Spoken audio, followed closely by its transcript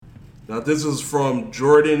Now, this is from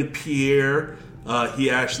Jordan Pierre. He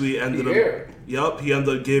actually ended up... Yep, he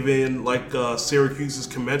ended up giving, like, Syracuse's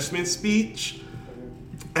commencement speech.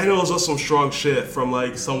 And it was just some strong shit from,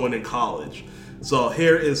 like, someone in college. So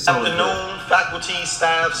here is some Afternoon, faculty,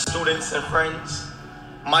 staff, students, and friends.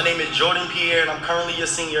 My name is Jordan Pierre, and I'm currently a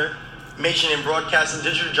senior, majoring in broadcast and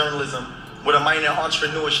digital journalism with a minor in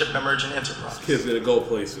entrepreneurship and emerging enterprise. Kids gonna go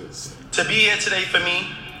places. To be here today for me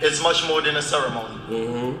is much more than a ceremony.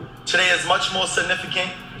 Mm-hmm. Today is much more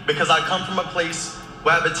significant because I come from a place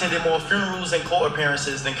where I've attended more funerals and court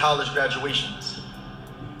appearances than college graduations.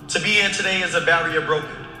 To be here today is a barrier broken.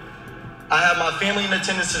 I have my family in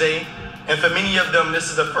attendance today, and for many of them, this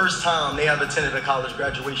is the first time they have attended a college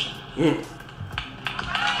graduation.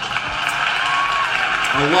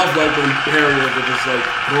 I love like when barriers are just like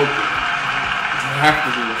broken. You have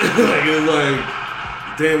to do it. Like it's like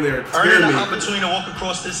damn near Earning the opportunity to walk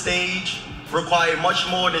across this stage required much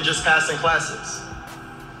more than just passing classes.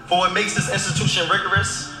 For what makes this institution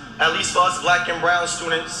rigorous, at least for us black and brown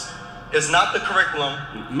students, is not the curriculum,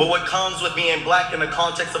 but what comes with being black in the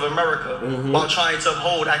context of America while trying to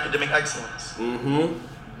uphold academic excellence.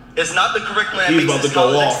 It's not the curriculum that makes this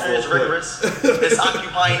college experience rigorous. It's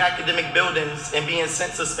occupying academic buildings and being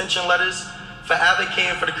sent suspension letters for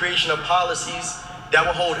advocating for the creation of policies that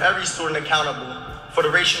will hold every student accountable for the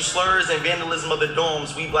racial slurs and vandalism of the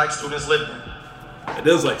dorms we black students live in. It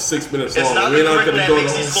is like 6 minutes long. It's not We're the not curriculum going to that go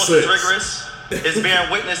makes to these all courses 6. rigorous. It's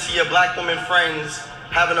bearing witness to your black women friends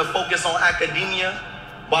having a focus on academia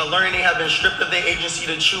while learning they have been stripped of their agency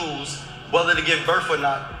to choose whether to give birth or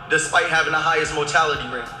not, despite having the highest mortality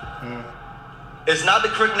rate. It's not the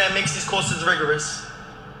curriculum that makes these courses rigorous.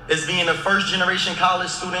 It's being a first-generation college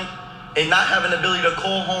student and not having the ability to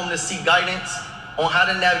call home to seek guidance on how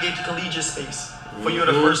to navigate the collegiate space for you're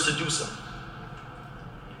the first to do so.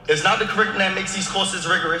 It's not the curriculum that makes these courses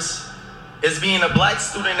rigorous. It's being a black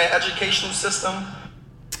student in the educational system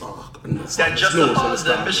that justifies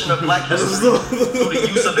the admission of black history through the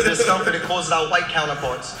use of the discomfort it causes our white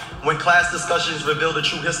counterparts when class discussions reveal the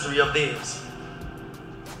true history of theirs.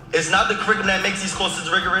 It's not the curriculum that makes these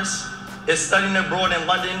courses rigorous. It's studying abroad in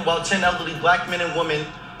London while 10 elderly black men and women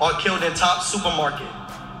are killed in Top supermarket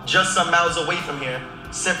just some miles away from here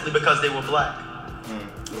simply because they were black.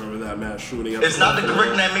 Remember that mass shooting? It's not the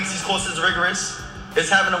curriculum that makes these courses rigorous. It's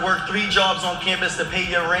having to work 3 jobs on campus to pay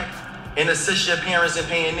your rent and assist your parents in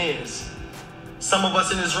paying theirs. Some of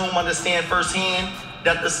us in this room understand firsthand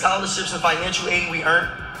that the scholarships and financial aid we earned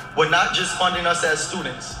were not just funding us as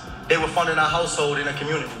students, they were funding our household and a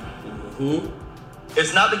community.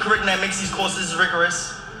 It's not the curriculum that makes these courses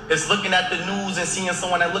rigorous. It's looking at the news and seeing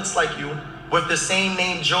someone that looks like you with the same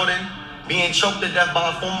name Jordan being choked to death by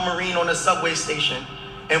a former Marine on a subway station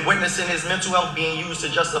and witnessing his mental health being used to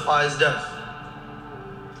justify his death.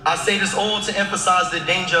 I say this all to emphasize the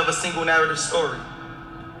danger of a single narrative story.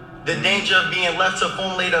 The danger of being left to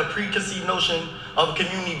formulate a preconceived notion of a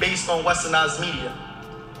community based on westernized media.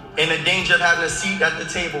 And the danger of having a seat at the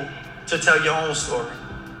table to tell your own story.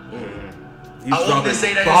 I often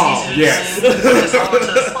say that it's easy to see, but it's hard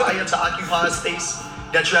to aspire to occupy a space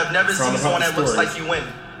that you have never seen someone that looks like you in.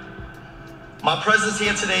 My presence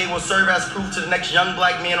here today will serve as proof to the next young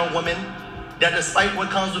black man or woman that despite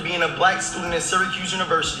what comes with being a black student at Syracuse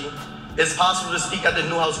University, it's possible to speak at the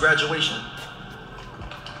Newhouse graduation.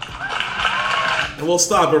 And we'll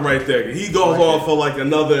stop it right there. He goes on for like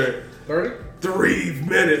another 3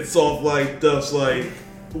 minutes of like just like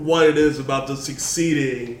what it is about the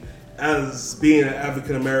succeeding as being an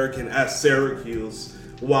African American at Syracuse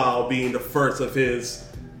while being the first of his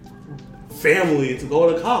family to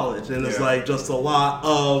go to college. And it's like just a lot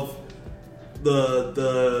of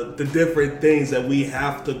the different things that we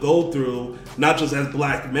have to go through, not just as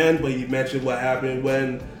black men, but you mentioned what happened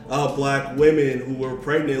when black women who were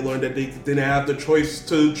pregnant learned that they didn't have the choice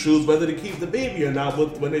to choose whether to keep the baby or not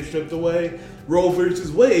when they stripped away Roe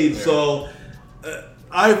versus Wade. So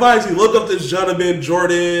I advise you, look up this gentleman,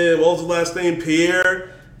 Jordan, what was his last name, Pierre.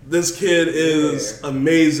 This kid is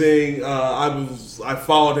amazing. I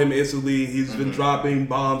followed him instantly. He's been dropping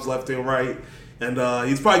bombs left and right. And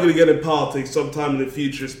he's probably going to get in politics sometime in the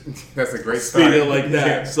future. That's a great start. Speaking like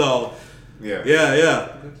that. So,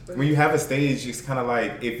 yeah. When you have a stage, it's kind of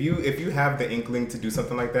like, if you have the inkling to do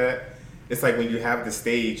something like that, it's like when you have the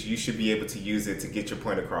stage, you should be able to use it to get your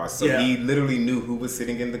point across. So he literally knew who was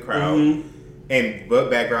sitting in the crowd and what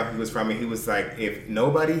background he was from. And he was like, if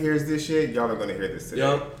nobody hears this shit, y'all are going to hear this today.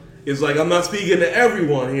 Yep. It's like, I'm not speaking to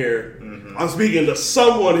everyone here. I'm speaking to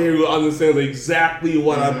someone here who understands exactly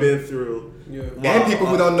what I've been through And people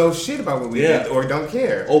who don't know shit about what we do or don't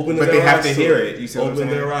care. But they have to hear it. You see Open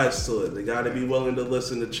their eyes to it. They got to be willing to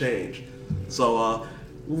listen to change. So,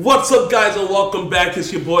 what's up, guys, and welcome back.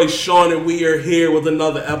 It's your boy Sean, and we are here with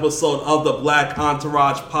another episode of the Black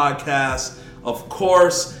Entourage Podcast. Of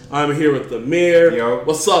course, I'm here with Amir. Yo.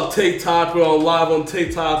 What's up, TikTok? We're on live on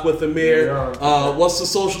TikTok with Amir. What's the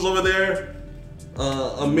socials over there?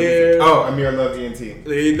 Amir. Oh, Amir Love ENT.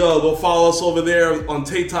 There you go. Go follow us over there on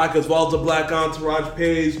TikTok as well as the Black Entourage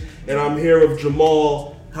page. And I'm here with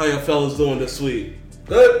Jamal. How y'all fellas doing this week?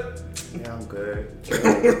 Good? Yeah, I'm good.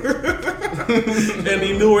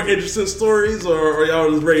 Any new or interesting stories, or are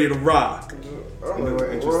y'all just ready to rock? New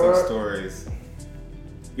or interesting stories.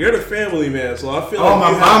 You're the family man, so I feel like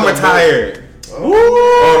my mom retired. On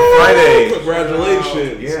Friday.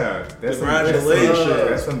 Congratulations. Wow. Yeah. Congratulations.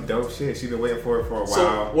 That's some dope shit. She's been waiting for it for a while.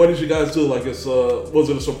 So what did you guys do? Like, was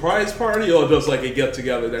it a surprise party or just like a get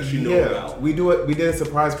together that she knew about? We did a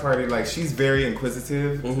surprise party. Like, she's very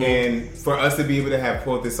inquisitive, and for us to be able to have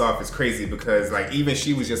pulled this off is crazy because like even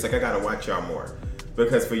she was just like, I gotta watch y'all more,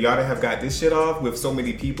 because for y'all to have got this shit off with so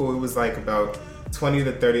many people, it was like about 20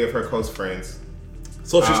 to 30 of her close friends.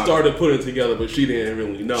 So she started putting it together, but she didn't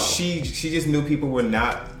really know. She just knew people were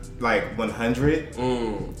not like 100,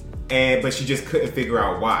 but she just couldn't figure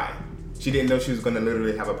out why. She didn't know she was going to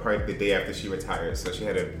literally have a party the day after she retired. So she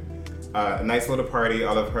had a nice little party.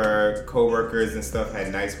 All of her co-workers and stuff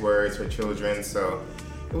had nice words, her children. So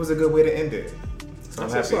it was a good way to end it. So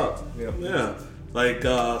That's I'm happy. What's up. Yeah.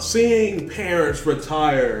 Like seeing parents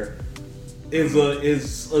retire is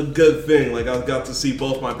a good thing. Like I got to see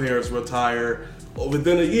both my parents retire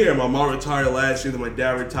within a year. My mom retired last year, then my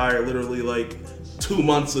dad retired literally like 2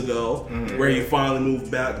 months ago, where he finally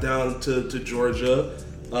moved back down to Georgia.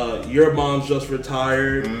 Your mom's just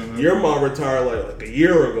retired. Your mom retired like a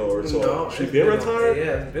year ago or so. No, She been retired?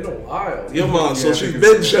 Yeah, it's been a while. Your mom, so she's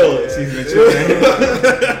been chilling. She's been chilling.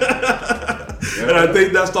 And I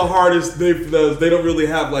think that's the hardest thing for them. They don't really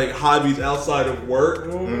have like hobbies outside of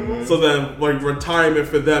work. So then like retirement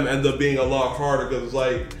for them ends up being a lot harder because it's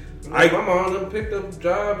like, my mom picked up a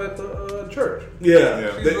job at the church.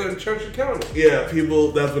 Yeah. She's a church accountant. Yeah,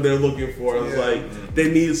 people, that's what they're looking for. It's like they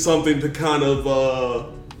need something to kind of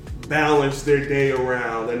balance their day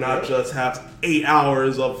around and not just have 8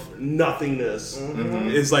 hours of nothingness.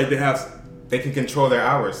 It's like they can control their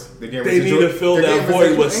hours. They need to fill that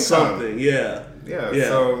void with something. Yeah.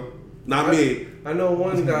 So not me. I know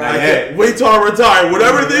one guy. Wait till I retire.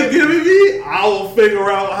 Whatever they're giving me, I will figure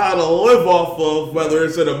out how to live off of, whether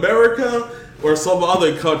it's in America or some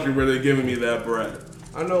other country where they're giving me that bread.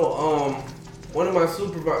 I know one of my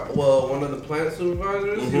one of the plant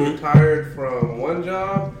supervisors, he retired from one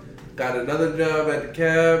job, got another job at the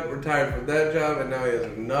cab, retired from that job, and now he has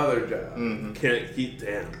another job.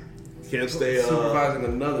 Can't stay supervising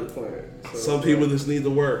another plant. So, some people just need to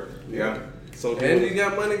work. Yeah. And you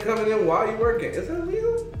got money coming in while you're working. Is that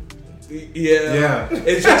legal? Yeah.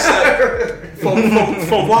 It's just like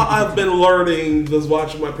from what I've been learning, just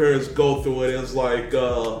watching my parents go through it, is like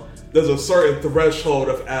there's a certain threshold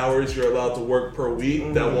of hours you're allowed to work per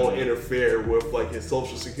week that won't interfere with like your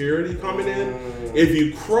Social Security coming in. If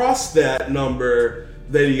you cross that number,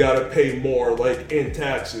 then you gotta pay more like in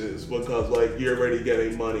taxes because like you're already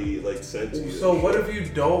getting money like sent to you. So what if you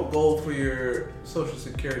don't go for your Social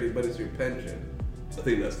Security but it's your pension? I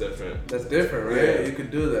think that's different. That's different, right? Yeah. You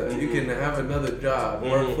could do that. You can have another job,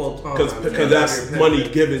 work full time. Because that's money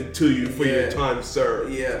given to you for your time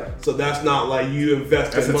served. Yeah. So that's not like you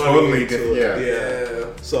invested money into it.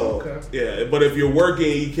 Yeah. So, but if you're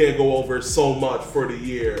working, you can't go over so much for the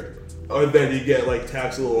year. Or then you get like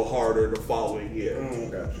taxed a little harder the following year.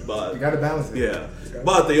 But you gotta balance it. Yeah.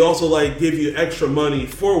 But they also like give you extra money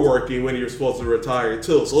for working when you're supposed to retire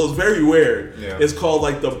too. So it's very weird. Yeah. It's called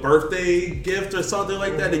like the birthday gift or something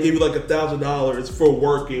like that. They give you like $1,000 for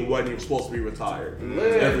working when you're supposed to be retired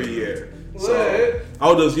every year. So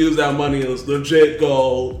I'll just use that money and legit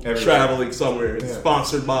go traveling somewhere. It's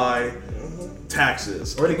sponsored by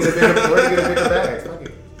taxes. Or to get a bigger bag. Fuck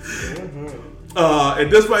it. And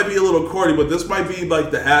this might be a little corny, but this might be like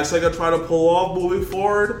the hashtag I try to pull off moving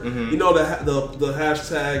forward. You know the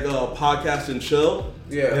hashtag podcast and chill.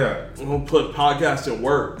 Yeah. I'm gonna put podcast and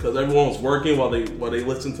work because everyone's working while they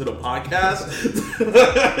listen to the podcast.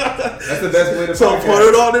 That's the best way to. So put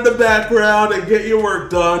it on in the background and get your work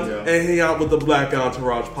done and hang out with the Black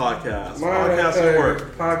Entourage podcast. Podcast and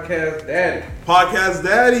work. Podcast daddy. Podcast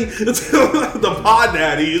daddy. The pod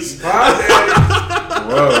daddies. Pod daddies.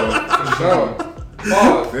 Whoa.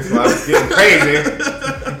 Pause. This life is getting crazy.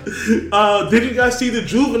 Did you guys see the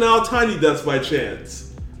Juvenile Tiny Desk by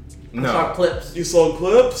chance? I saw clips. You saw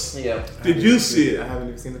clips? Yeah. Did you see it? I haven't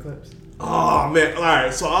even seen the clips. Oh man! All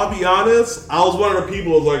right, so I'll be honest. I was one of the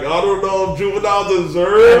people who was like, I don't know if Juvenile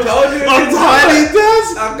deserves a Tiny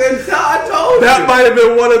Desk. I couldn't tell. I told you that might have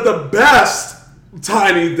been one of the best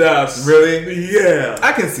Tiny Desks. Really? Yeah.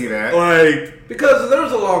 I can see that. Like, because there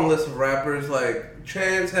was a long list of rappers. Like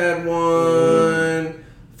Chance had one.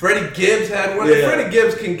 Freddie Gibbs had one. Yeah. If Freddie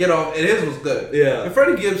Gibbs can get off, and his was good. Yeah. If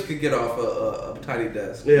Freddie Gibbs could get off a Tiny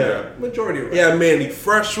Desk. Yeah. Majority of rappers. yeah, Manny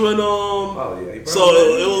Fresh went on. Oh yeah. So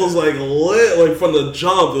it was like lit, like from the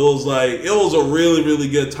jump. It was a really, really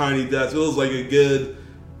good Tiny Desk. It was like a good.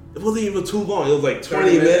 It wasn't even too long. It was like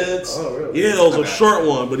 20 minutes. Oh really? Yeah, it was a short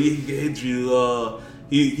one, but he hit you.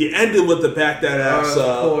 He ended with the back that ass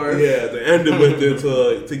up. Yeah, they ended with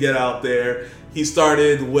it to get out there. He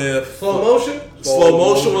started with Slow Motion. Slow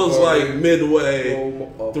Motion was like midway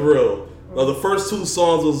through. The first two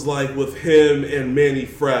songs was like with him and Manny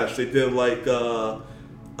Fresh. They did like drop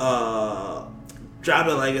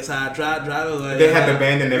it like it's hot, drop it like they had the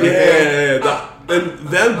band and everything. Yeah. And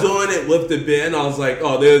them doing it with the band, I was like,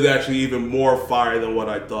 oh, there's actually even more fire than what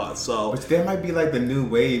I thought. So, which there might be like the new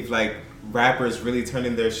wave, like rappers really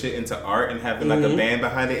turning their shit into art and having like a band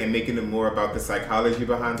behind it and making it more about the psychology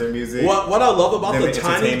behind their music. What I love about the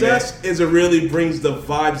Tiny Desk is it really brings the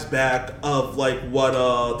vibes back of like what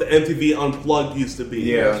the MTV Unplugged used to be.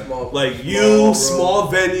 Yeah, small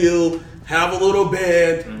venue, have a little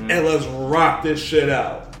band, and let's rock this shit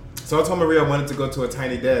out. So I told Maria I wanted to go to a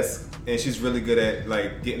Tiny Desk, and she's really good at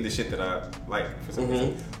like getting the shit that I like for some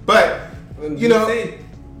reason. But you know,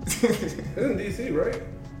 it's in DC, right?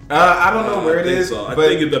 I don't know where it is. So. I but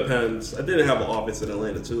think it depends. I think they have an office in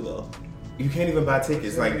Atlanta too, though. You can't even buy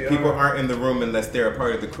tickets. Like people aren't in the room unless they're a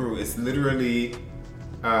part of the crew. It's literally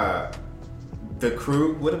the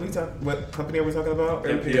crew. What company are we talking about?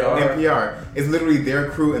 NPR. It's literally their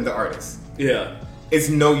crew and the artists. Yeah.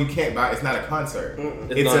 You can't buy. It's not a concert.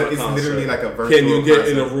 It's literally like a virtual. Can you get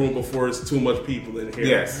concert. in a room before it's too much people in here?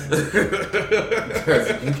 Yes. Because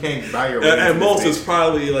you can't buy your. And most is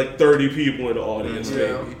probably like 30 people in the audience,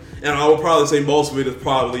 maybe. And I would probably say most of it is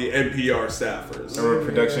probably NPR staffers. Or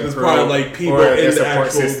production. It's probably like people in the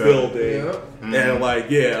actual system. building, and like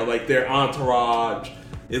their entourage.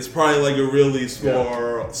 It's probably like a really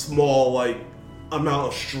small like amount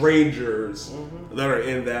of strangers that are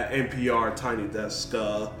in that NPR Tiny Desk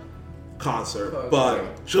concert.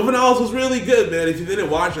 But Juvenile's was really good, man. If you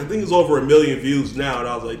didn't watch it, I think it's over 1 million views now, and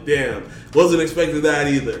I was like, damn, wasn't expecting that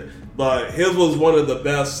either. But his was one of the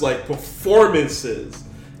best like performances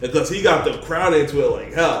because he got the crowd into it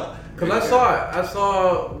like hell. Cause I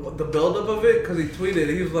saw the buildup of it. Cause he tweeted,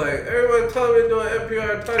 he was like, "Everyone tell me to do an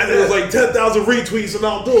NPR Tiny Desk." And it was like 10,000 retweets, and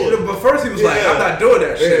I'll do it. But first he was like, "I'm not doing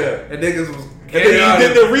that shit," and niggas was. And then he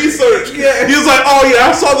did the research. Yeah. He was like, "Oh yeah,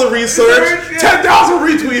 I saw the research. 10,000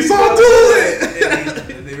 retweets, I'll do it."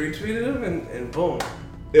 And they retweeted him, and boom.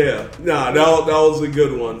 Yeah, that was a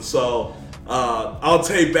good one. So I'll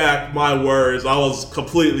take back my words. I was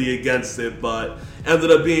completely against it, but ended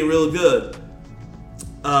up being real good.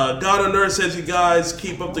 God on Earth says, you guys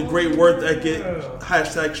keep up the great work ethic.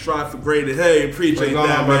 # strive for greater. Hey, appreciate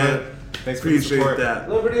that, man. Thanks for appreciate that.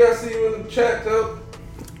 Liberty, I see you in the chat, though.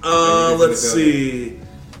 Let's see.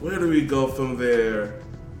 Where do we go from there?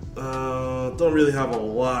 Don't really have a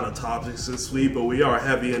lot of topics this week, but we are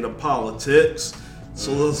heavy into politics.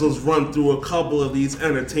 So let's just run through a couple of these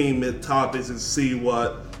entertainment topics and see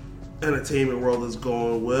what entertainment world is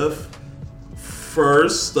going with.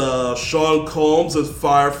 First, Sean Combs is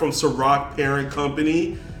fired from Ciroc parent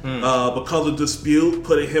company because of dispute,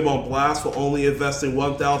 putting him on blast for only investing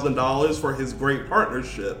 $1,000 for his great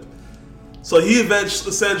partnership. So he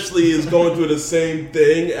essentially is going through the same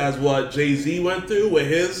thing as what Jay-Z went through with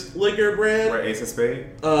his liquor brand. Right, Ace of Spades?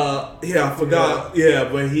 Yeah, I forgot. Yeah,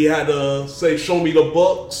 but he had to say, "Show me the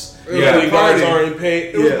books." Yeah, you guys aren't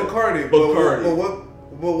paying. It was Bacardi. Bacardi.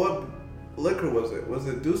 But what liquor was it? Was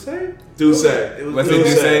it Douce? Douce. It was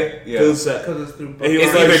Douce? Yeah. Douce. Because it's through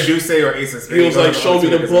It's either Douce or Ace of Spades. He was like, "Show me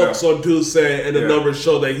the books on Douce," and the numbers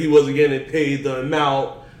show that he wasn't getting paid the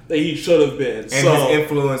amount that he should have been. And his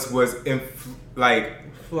influence was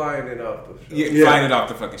flying it off the show. Flying it off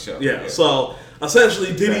the fucking show. Yeah. So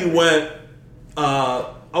essentially, Diddy went.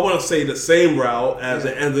 I want to say the same route as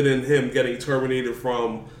it ended in him getting terminated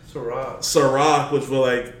from Ciroc, which was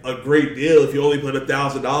like a great deal. If you only put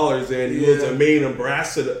 $1,000 in, he was the main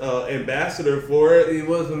ambassador for it. He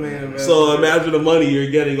was the main ambassador. So imagine the money you're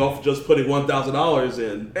getting off just putting $1,000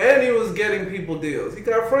 in. And he was getting people deals. He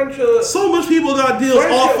got French. So much people got deals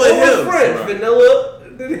off of him. French, Vanilla.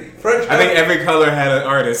 French. I think every color had an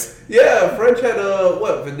artist. Yeah, French had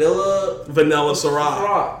Vanilla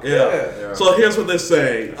Ciroc. Yeah. So here's what they're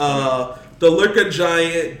saying. The liquor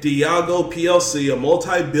giant Diageo PLC, a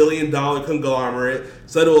multi-billion-dollar conglomerate,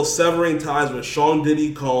 said it was severing ties with Sean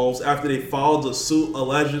Diddy Combs after they filed a suit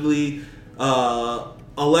alleging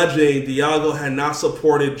Diageo had not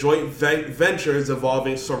supported joint ventures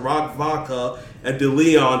involving Ciroc Vodka and De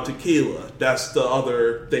Leon Tequila. That's the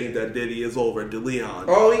other thing that Diddy is over, De Leon.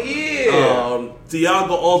 Oh, yeah.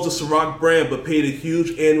 Diageo owns the Ciroc brand but paid a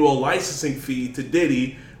huge annual licensing fee to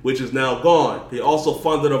Diddy, which is now gone. They also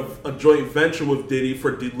funded a joint venture with Diddy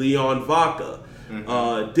for De Leon Vodka.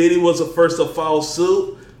 Mm-hmm. Diddy was the first to file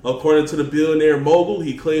suit. According to the billionaire mogul,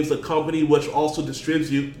 he claims the company, which also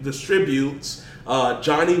distributes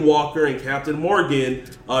Johnny Walker and Captain Morgan,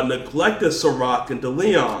 neglected Ciroc and De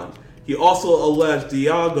Leon. He also alleged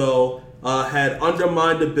Diageo had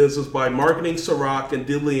undermined the business by marketing Ciroc and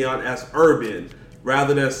De Leon as urban,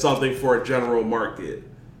 rather than something for a general market.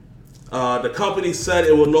 The company said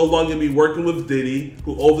it will no longer be working with Diddy,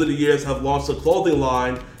 who over the years have launched a clothing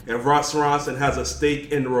line and restaurants and has a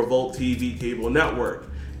stake in the Revolt TV cable network.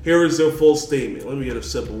 Here is their full statement. Let me get a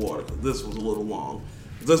sip of water, because this was a little long.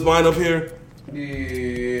 Is this mine up here?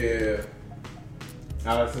 Yeah.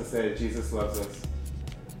 Allison said, Jesus loves us.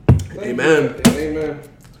 Amen. Amen.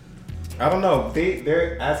 I don't know.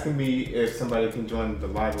 They're asking me if somebody can join the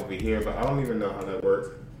live over here, but I don't even know how that works.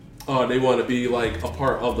 They want to be like a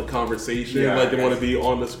part of the conversation, yeah, like they want to be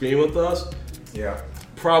on the screen with us. Yeah.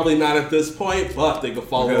 Probably not at this point, but they can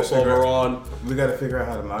follow us over on. We got to figure out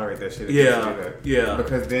how to moderate that shit. Yeah.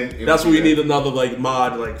 Because then that's what we need another like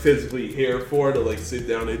mod like physically here for to like sit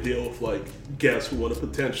down and deal with like guests who want to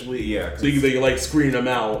potentially. Yeah. So they can like screen them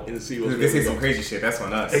out and see what's. They say some crazy shit. That's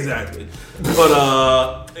on us. Exactly.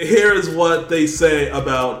 But here's what they say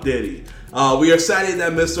about Diddy. We are saddened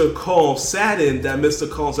that Mr.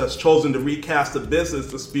 Combs has chosen to recast the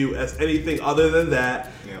business dispute as anything other than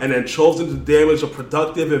that, and then chosen to damage a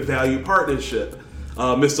productive and valued partnership.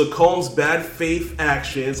 Mr. Combs' bad faith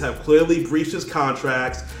actions have clearly breached his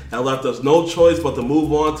contracts and left us no choice but to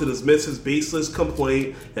move on to dismiss his baseless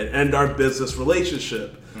complaint and end our business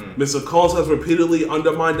relationship. Mr. Combs has repeatedly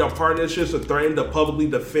undermined our partnerships and threatened to publicly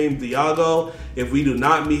defame Diageo if we do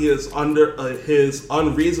not meet his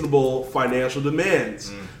unreasonable financial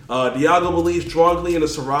demands. Diageo believes strongly in the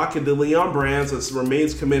Ciroc and De Leon brands and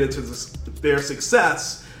remains committed to their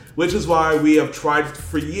success, which is why we have tried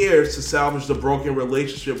for years to salvage the broken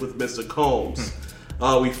relationship with Mr. Combs.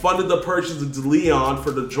 We funded the purchase of De Leon for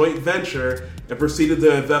the joint venture and proceeded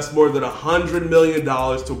to invest more than $100 million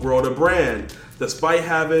to grow the brand. Despite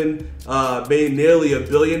having made nearly $1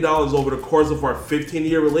 billion over the course of our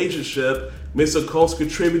 15-year relationship, Mr. Combs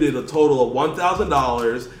contributed a total of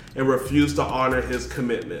 $1,000 and refused to honor his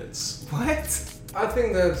commitments. What? I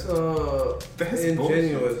think that's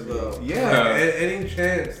ingenuous, though. Yeah. Like, any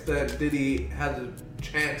chance that Diddy has a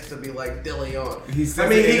chance to be like De Leon. He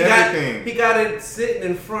got it sitting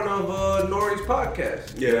in front of Nori's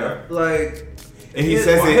podcast. Yeah. Like, and he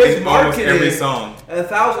says it in almost every song.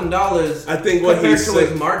 $1,000. I think what he's saying,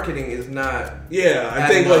 his marketing is not. Yeah, I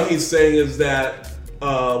think what he's saying is that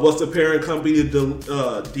what's the parent company?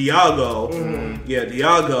 Diageo. Mm-hmm. Yeah,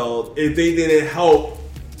 Diageo. If they didn't help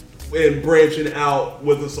in branching out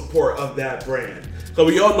with the support of that brand. So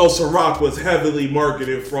we all know Ciroc was heavily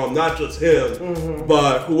marketed from not just him,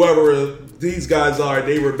 but whoever these guys are,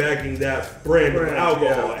 they were backing that brand of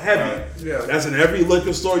alcohol heavy. Yeah. That's in every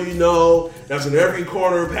liquor store you know. That's in every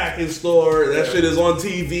corner package store. That shit is on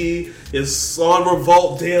TV. It's on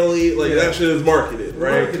Revolt Daily. Like that shit is marketed,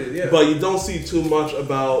 right? But you don't see too much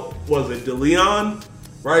about, was it De Leon?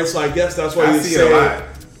 Right? So I guess that's why you say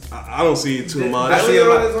I don't see it too much. De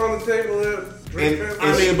Leon is on the table there.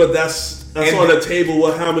 I mean, but that's on the table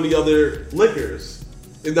with how many other liquors?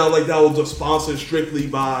 It's not like that was just sponsored strictly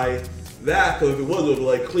by that, because if it was, it would be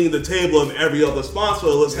like clean the table of every other sponsor.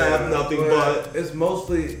 Let's have nothing but. It's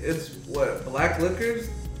what, black liquors?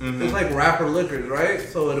 It's like rapper liquors, right?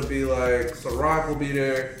 So it'll be like Ciroc will be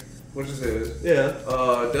there, which is his. Yeah.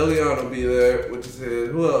 De Leon will be there, which is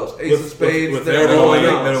his. Who else? Ace of Spades. With they're all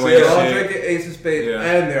drinking Ace of Spades,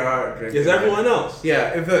 and they are drinking. Is everyone else?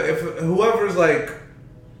 Yeah. If whoever's like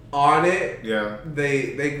on it,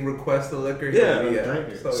 they request the liquor. Yeah.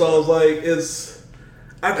 So it's like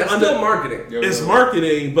that's still marketing. It's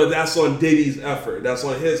marketing, but that's on Diddy's effort. That's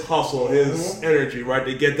on his hustle, his energy, right?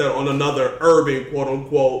 To get that on another urban, quote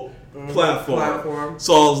unquote, platform.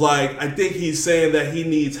 So it's like, I think he's saying that he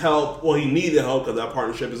needs help. Well, he needed help because that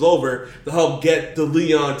partnership is over to help get De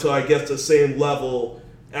Leon to, I guess, the same level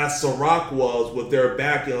as Ciroc was with their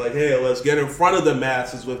backing, like, hey, let's get in front of the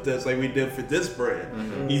masses with this, like we did for this brand.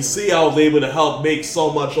 Mm-hmm. You see, I was able to help make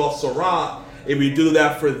so much off Ciroc. If we do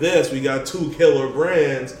that for this, we got 2 killer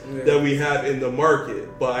brands that we have in the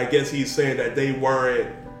market. But I guess he's saying that they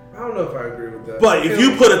weren't. I don't know if I agree with that. But if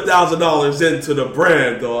you put $1,000 into the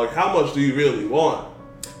brand, dog, how much do you really want?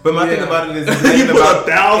 But my thing about it is, you put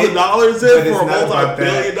 $1,000 in for a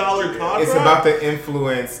multi-billion-dollar contract. It's about the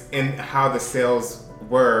influence in how the sales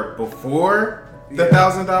were before the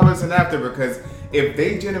 $1,000 and after. Because if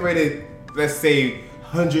they generated, let's say,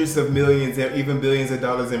 hundreds of millions and even billions of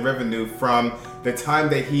dollars in revenue from the time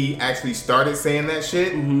that he actually started saying that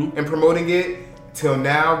shit and promoting it till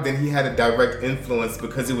now, then he had a direct influence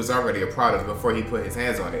because it was already a product before he put his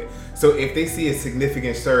hands on it. So if they see a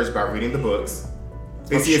significant surge by reading the books,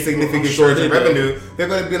 they see a significant surge in revenue, they're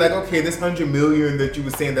going to be like, okay, this $100 million that you were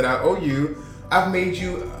saying that I owe you, I've made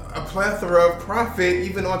you a plethora of profit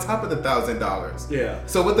even on top of the $1,000. Yeah.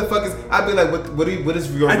 So what the fuck is? I'd be like, what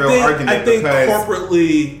is your real argument? I think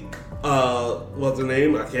corporately, what's the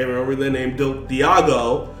name? I can't remember the name.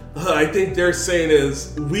 Diageo. I think they're saying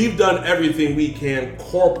is we've done everything we can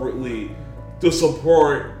corporately to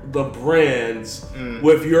support the brands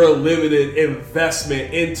with your limited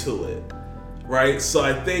investment into it, right? So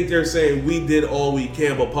I think they're saying we did all we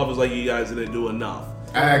can, but Puff is like, you guys didn't do enough.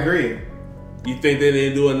 I agree. You think they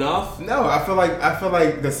didn't do enough? No, I feel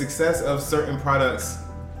like the success of certain products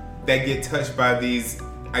that get touched by these,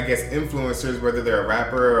 I guess, influencers, whether they're a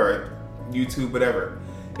rapper or YouTube, whatever.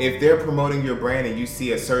 If they're promoting your brand and you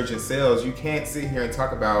see a surge in sales, you can't sit here and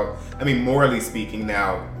talk about, I mean, morally speaking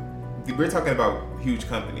now, we're talking about huge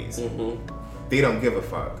companies. Mm-hmm. They don't give a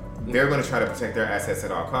fuck. Mm-hmm. They're going to try to protect their assets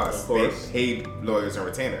at all costs. They pay lawyers and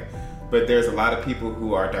retainer. But there's a lot of people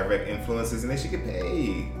who are direct influencers and they should get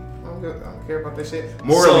paid. I don't care about that shit.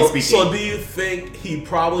 Morally speaking. So do you think he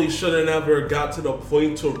probably should have never got to the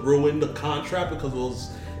point to ruin the contract because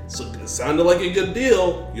it sounded like a good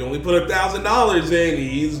deal? You only put $1,000 in.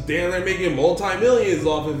 He's damn near making multi-millions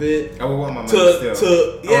off of it. I would want my money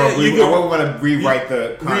still. I would want to rewrite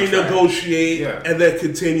the contract. Renegotiate and then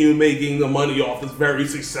continue making the money off this very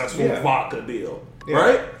successful vodka deal. Yeah.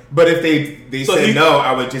 Right? But if they said no,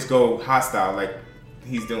 I would just go hostile like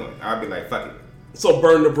he's doing. I'd be like, fuck it. So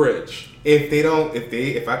burn the bridge.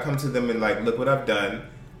 If I come to them and like, look what I've done,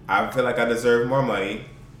 I feel like I deserve more money.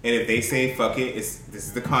 And if they say fuck it, this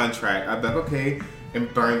is the contract, I'd be like, okay,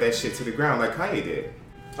 and burn that shit to the ground like Kanye did.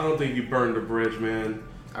 I don't think you burned the bridge, man.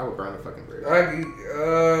 I would burn the fucking bridge.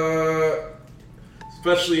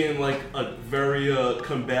 Especially in like a very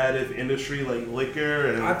combative industry like liquor.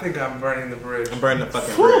 And I think I'm burning the bridge. I'm burning the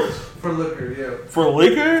fucking bridge. For liquor, yeah. For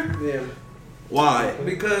liquor? Yeah. Why?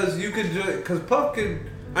 Because you could because Puff could.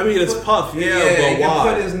 I mean, it's Puff, but why?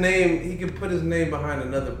 He could put his name behind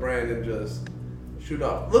another brand and just shoot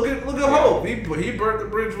off. Look at Hope. He burnt the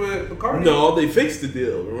bridge with Bacardi. No, they fixed the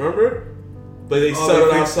deal. Remember? But they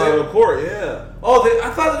settled outside of court. Yeah.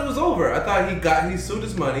 I thought it was over. I thought he sued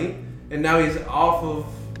his money and now he's off of.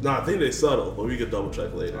 No, I think they settled, but we could double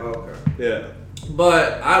check later. Okay. Yeah.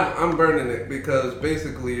 But I'm burning it because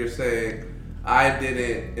basically you're saying I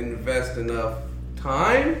didn't invest enough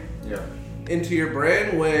time into your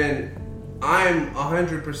brand when I'm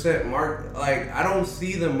 100% I don't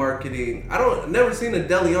see them marketing. Never seen a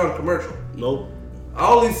DeLeon commercial. Nope.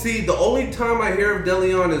 The only time I hear of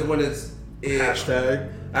DeLeon is when it's hashtag.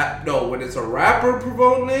 When it's a rapper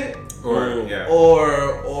promoting it,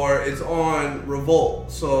 or it's on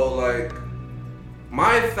Revolt. So like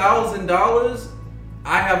my $1,000,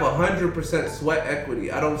 I have 100% sweat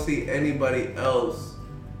equity. I don't see anybody else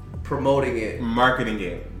promoting it, marketing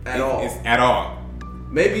it at all. It's at all.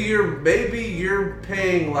 Maybe you're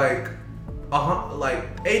paying like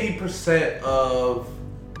 80% of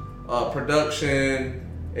production,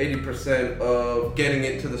 80% of getting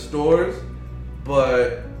it to the stores.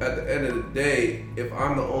 But at the end of the day, if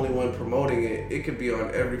I'm the only one promoting it, it could be on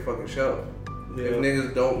every fucking shelf. Yeah. If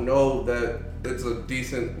niggas don't know that it's a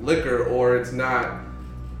decent liquor, or it's not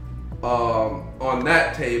on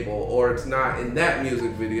that table, or it's not in that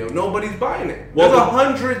music video, nobody's buying it. Well, there's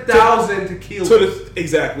 100,000 tequilas.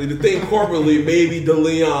 Exactly. The thing corporately, maybe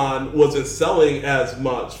DeLeon wasn't selling as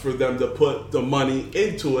much for them to put the money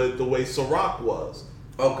into it the way Ciroc was.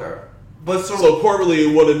 Okay. But so corporately,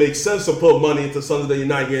 it wouldn't make sense to put money into something that you're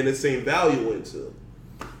not getting the same value into.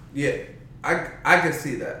 Yeah, I can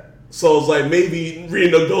see that. So it's like maybe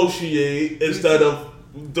renegotiate instead of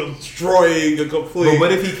destroying a complete. But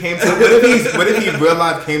what if he what if he real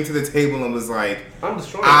life came to the table and was like, I'm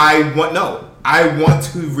destroying. I want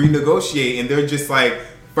to renegotiate, and they're just like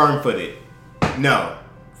firm footed. No,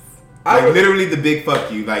 Like literally the big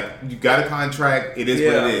fuck you. Like you got a contract. It is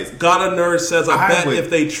what it is. God of Nerd says, I bet if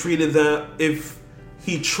they treated them, if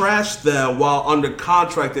he trashed them while under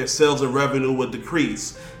contract, their sales and revenue would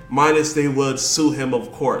decrease. Minus they would sue him,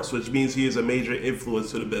 of course, which means he is a major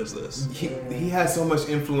influence to the business. He has so much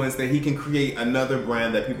influence that he can create another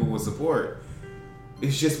brand that people will support.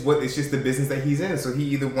 It's just the business that he's in. So he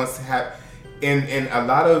either wants to have, and a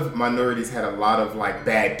lot of minorities had a lot of like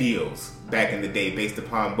bad deals back in the day based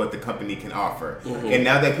upon what the company can offer. Mm-hmm. And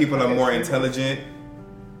now that people are more intelligent.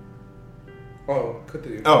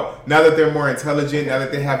 Continue. Now that they're more intelligent, now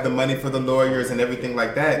that they have the money for the lawyers and everything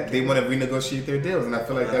like that, they want to renegotiate their deals, and I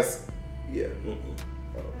feel like that's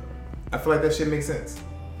I feel like that shit makes sense,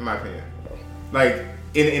 in my opinion. Like, and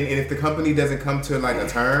if the company doesn't come to like a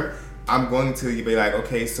term, I'm going to be like,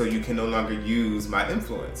 okay, so you can no longer use my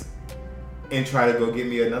influence and try to go get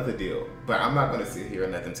me another deal. But I'm not going to sit here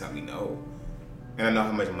and let them tell me no. And I know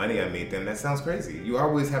how much money I made them. That sounds crazy. You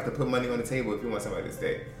always have to put money on the table if you want somebody to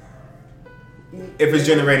stay. If it's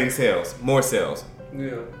generating sales, more sales.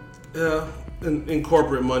 Yeah, in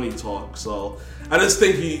corporate money talk. So I just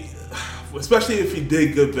think he, especially if he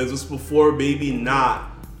did good business before, maybe not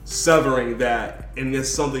severing that, and it's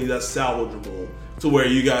something that's salvageable to where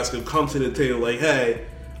you guys can come to the table like, hey,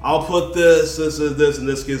 I'll put this is this, and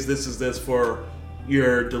this is this for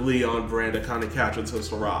your DeLeon brand to kind of catch into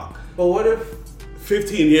Ciroc. But what if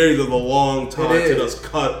 15 years is a long time to just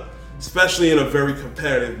cut, especially in a very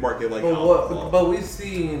competitive market like alcohol. But we've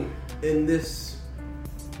seen in this,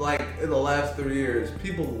 like in the last 3 years,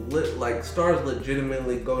 stars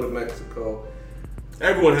legitimately go to Mexico.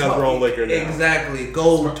 Everyone has their own liquor now. Exactly.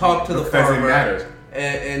 Go talk to the farmer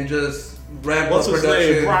and just ramp up production. What's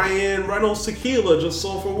his name? Brian Reynolds Tequila just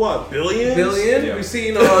sold for what? Billions? Yeah. We've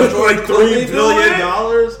seen George like $3 billion.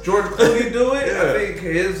 George Clooney do it. Yeah. I think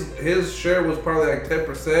his share was probably like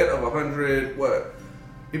 10% of 100. What?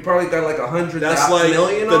 He probably got like 100 That's like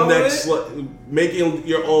million the next, making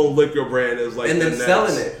your own liquor brand is like and the then next,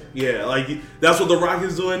 selling it. Yeah, like that's what The Rock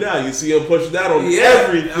is doing now. You see him pushing that on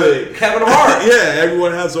everything. Kevin Hart. Yeah,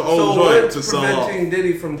 everyone has their own joint to sell. So what's preventing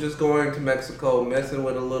Diddy from just going to Mexico, messing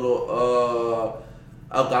with a little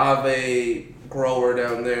agave grower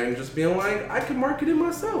down there, and just being like, I can market it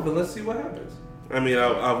myself, and let's see what happens. I mean,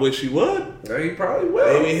 I wish he would. Yeah, he probably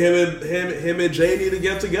will. Maybe him and Jay need to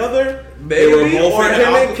get together. Maybe, or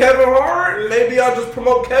him and Kevin Hart. Maybe I'll just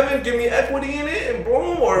promote Kevin, give me equity in it, and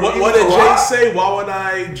boom. Or what did Jay say? Why would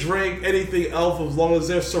I drink anything else as long as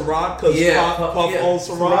there's Ciroc? Because Puff owns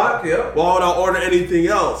Ciroc. Yeah. Why would I order anything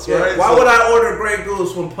else? Right? Why would I order Grey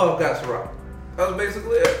Goose when Puff got Ciroc? That was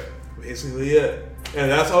basically it.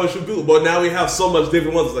 And that's how it should be. But now we have so much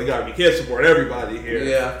different ones. It's like, God, we can't support everybody here.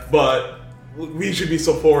 Yeah. But we should be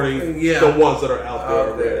supporting the ones that are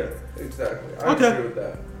out there. Exactly. I agree with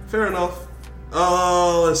that. Fair enough.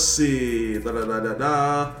 Let's see.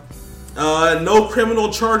 No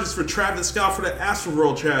criminal charges for Travis Scott for the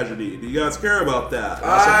Astroworld tragedy. Do you guys care about that?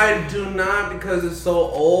 I do not, because it's so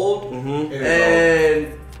old. Mm-hmm.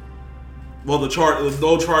 And well, no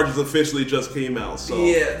charges officially just came out, so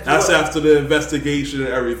that's after the investigation and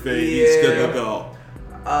everything. He's good to go.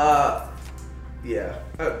 I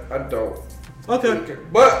don't. Okay.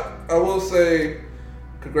 But I will say,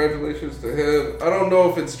 congratulations to him. I don't know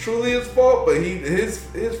if it's truly his fault, but his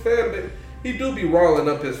fan base, he do be riling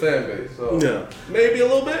up his fan base. So maybe a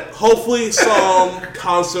little bit. Hopefully some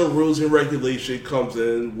concert rules and regulation comes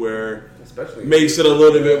in where makes it a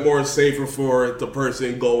little bit more safer for the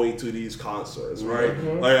person going to these concerts, right?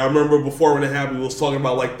 Mm-hmm. Like I remember before when it happened, we was talking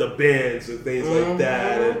about like the bands and things like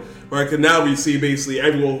that, and right? Because now we see basically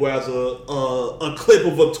everyone who has a clip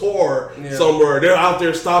of a tour somewhere, they're out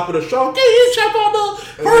there stopping a show. Can you check on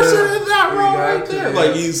the person in that row right there? Yeah.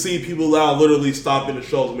 Like you see people now literally stopping the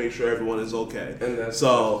shows to make sure everyone is okay. And that's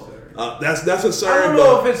necessary. I don't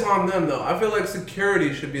know if it's on them though. I feel like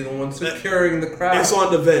security should be the one securing the crowd. It's on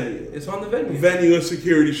the venue. Venue and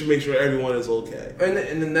security should make sure everyone is okay. And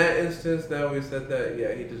in that instance, that we said that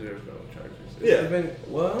he deserves no charges.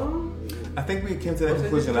 I think we came to that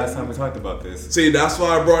conclusion last time we talked about this. See, that's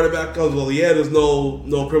why I brought it back because there's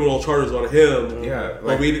no criminal charges on him. Yeah,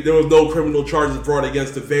 but there was no criminal charges brought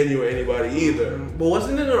against the venue or anybody either. But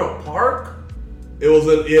wasn't it in a park? It was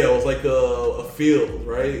like a field,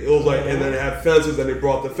 right? It was like, and then it had fences, and they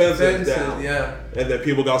brought the fences down. Yeah. And then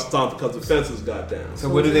people got stomped because the fences got down. So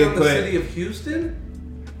what did they put? The city of Houston?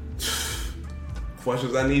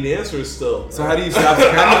 Questions I need answers still. So how do you stop?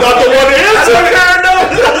 I'm not the one to answer. I don't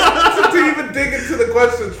care to even dig into the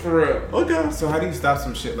questions for real. Okay. So how do you stop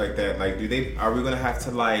some shit like that? Like, are we gonna have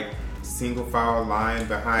to like single file line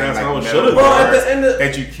behind That's how it metal should've bars been. Well, at the end of-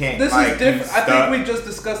 that you can't. This like, is different. use I stuff. think we just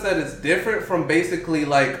discussed that it's different from basically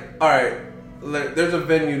like, all right, there's a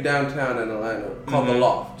venue downtown in Atlanta called the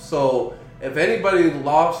Loft. So if anybody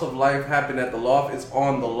loss of life happened at the Loft, it's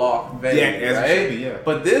on the Loft venue, as right? it should be, yeah.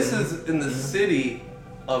 But this is in the city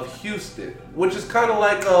of Houston, which is kind of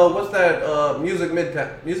like what's that Music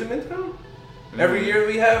Midtown? Music Midtown? Every year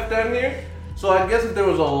we have down here. So I guess if there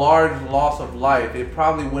was a large loss of life, it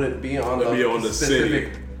probably wouldn't be on the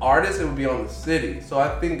specific artist. It would be on the city. So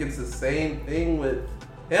I think it's the same thing with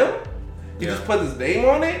him. He just put his name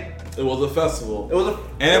on it. It was a festival. It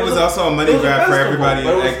was also a money grab for everybody.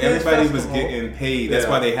 Like everybody was getting paid. That's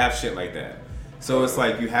why they have shit like that. So it's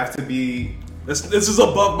like you have to be. This is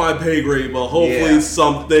above my pay grade, but hopefully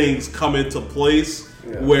some things come into place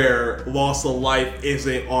where loss of life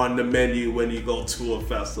isn't on the menu when you go to a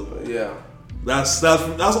festival. Yeah. That's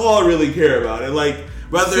all I really care about. And like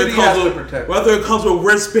whether it comes with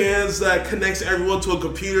wristbands that connects everyone to a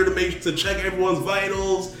computer to check everyone's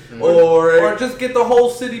vitals, or just get the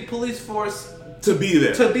whole city police force to be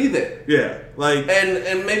there. Yeah, like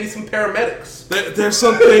and maybe some paramedics. There's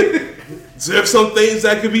some things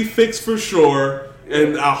that could be fixed for sure.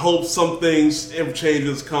 And I hope some things, if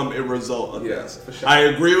changes come, in result of this. For sure. I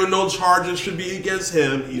agree with no charges should be against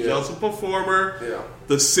him. He's just a performer. Yeah.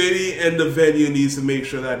 The city and the venue needs to make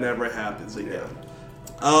sure that never happens again.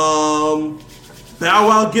 Bow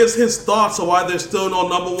Wow gives his thoughts on why there's still no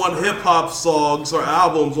 #1 hip hop songs or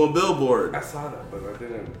albums on Billboard. I saw that, but I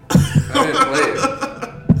didn't play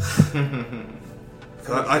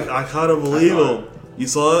it. I kind of believe him. You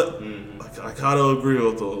saw it? I kind of agree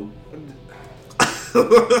with him.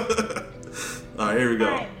 Alright, here we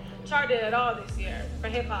go. Charted it all this year for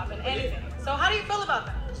hip hop and anything. So how do you feel about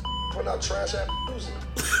that? Putting out trash ass music.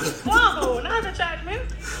 Whoa, not the trash music.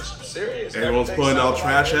 Serious. Everyone's putting out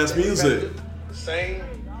trash ass music. Same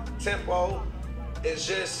tempo.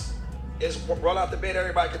 It's roll out the bed.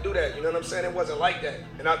 Everybody could do that. You know what I'm saying? It wasn't like that.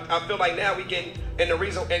 And I feel like now we getting and the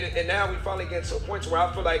reason and now we finally getting to a point where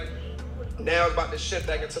I feel like now it's about to shift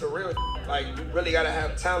back into the real. Like, you really gotta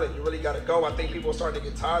have talent. You really gotta go. I think people are starting to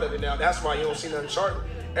get tired of it now. That's why you don't see nothing charting.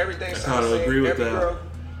 Everything sounds the same. Agree with Every that. girl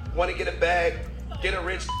want to get a bag, get a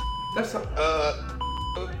rich.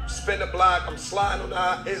 Spin the block. I'm sliding on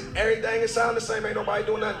that. Everything is sounding the same. Ain't nobody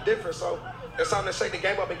doing nothing different. So it's time to shake the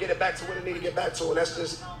game up and get it back to what it need to get back to. And that's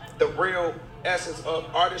just the real essence of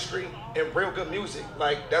artistry and real good music.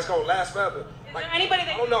 Like, that's gonna last forever. Like, anybody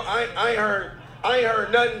that I don't know. I ain't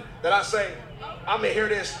heard nothing that I say I'm gonna hear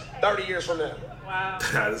this 30 years from now. Wow.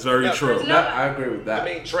 That is very true. I agree with that. I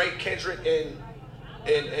mean, Drake, Kendrick,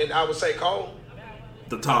 and I would say Cole.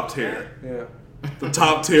 The top tier. Yeah. The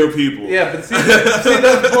top tier people. Yeah, but see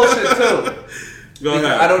that's bullshit too. Go ahead.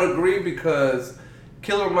 I don't agree because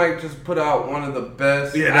Killer Mike just put out one of the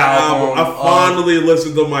best albums. I finally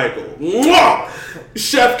listened to Michael. Mwah!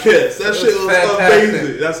 Chef Kiss. That shit was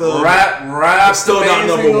amazing. That's a rap still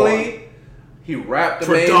amazingly. not #1. He rapped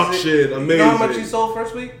Production, amazing. You know how much he sold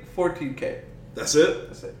first week? 14K. That's it?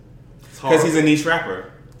 That's it. Because he's a niche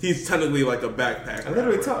rapper. He's technically like a backpacker. I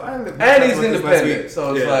literally told. And he's independent,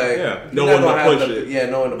 so it's no one to push it. Yeah,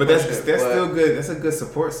 no one to but push that's it. That's still good. That's a good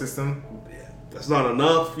support system. That's not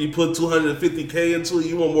enough. You put $250K into it,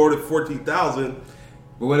 you want more than 14,000.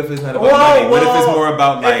 But what if it's not about money? What if it's more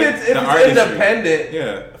about like if the artistry? Independent,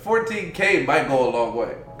 yeah, 14K might go a long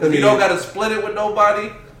way because you don't got to split it with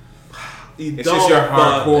nobody. It's just your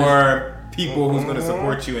hardcore people who's going to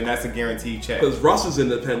support you, and that's a guaranteed check. Because Russ is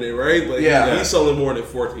independent, right? But he's selling more than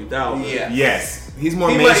 14,000. Yeah. Yes, he's more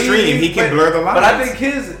mainstream. He can blur the lines. But I think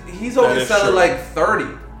he's only selling like 30,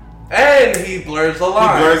 and he blurs the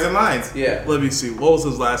lines. He blurs the lines. Yeah. Let me see. What was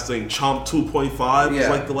his last thing? Chomp 2.5 was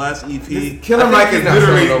like the last EP. Killer Mike is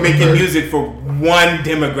literally making music for one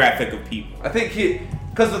demographic of people. I think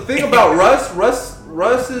because the thing about Russ's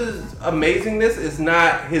amazingness is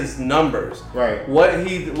not his numbers. Right.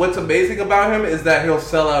 What's amazing about him is that he'll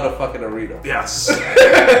sell out a fucking arena. Yes. And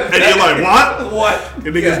you're like, what? What?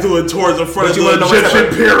 And niggas doing tours in front of the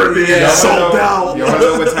Egyptian pyramid. Sold out. You wanna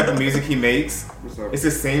know what type of music he makes? It's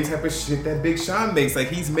the same type of shit that Big Sean makes. Like,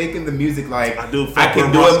 he's making the music like I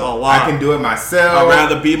can do it a lot. I can do it myself. I'd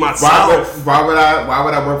rather be myself. Why would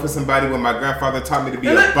I work for somebody when my grandfather taught me to be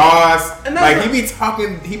a boss? Like, he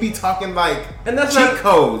be talking like cheat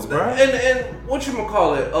codes, bro. And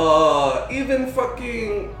whatchamacallit, even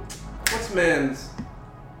fucking what's man's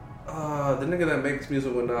the nigga that makes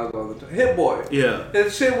music with Nas all the time, Hit Boy. Yeah.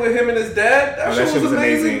 His shit with him and his dad, that shit was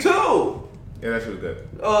amazing too. Yeah, that shit was good.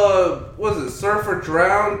 Was it Surfer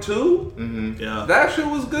Drown 2? Mm-hmm. Yeah. That shit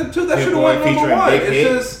was good too. That should have won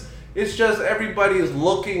 #1. It's just everybody is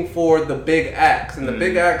looking for the big acts, and the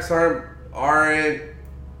big acts aren't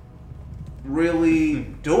really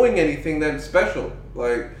doing anything that special.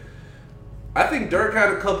 Like, I think Dirk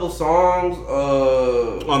had a couple songs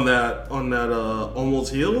on that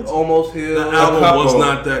Almost Healed. Almost Healed. The album was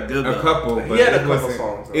not that good. A couple, but he had a couple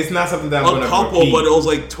songs. It's not something that I'm a couple, repeat. but it was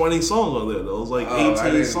like 20 songs on there. It was like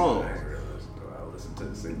 18 songs. I listened to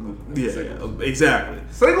the single. Yeah, exactly.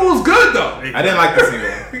 Single was good though. I didn't like the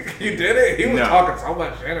single. You did it? He was talking so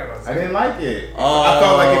much shit at us. I didn't like it. I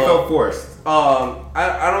felt like it felt forced.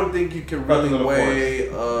 I don't think you can really weigh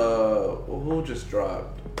who just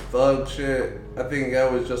dropped Thug shit. I think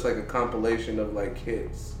that was just like a compilation of like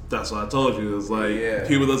hits. That's what I told you. It's like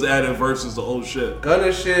people that's adding verses to old shit.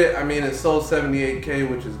 Gunna shit, I mean, it sold 78K,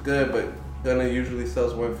 which is good, but Gunna usually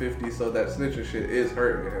sells 150, so that snitching shit is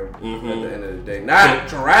hurting him at the end of the day. Not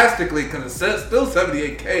drastically, because it's still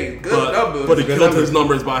 78K. Good numbers. But it killed his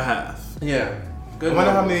numbers by half. Yeah. Good I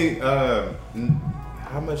wonder numbers.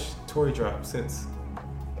 how much Tory dropped since.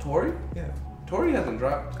 Tory? Yeah. Tory hasn't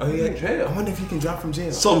dropped. Oh, yeah. He's in jail. I wonder if he can drop from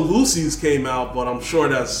jail. Some Lucy's came out, but I'm sure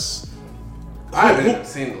that's... I haven't even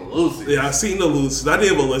seen the Lucy's. Yeah, I've seen the Lucy's. I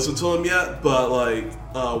didn't even listen to them yet, but like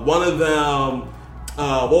one of them...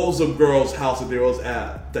 what was the girl's house that they was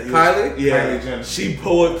at? That he Kylie? Yeah. Kylie Jenner. She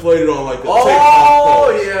played it on like a TikTok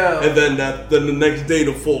post. Yeah. And then the next day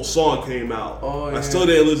the full song came out. Oh, yeah. I still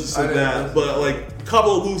didn't listen to that. Listen But to like a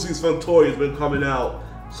couple of Lucy's from Tory has been coming out.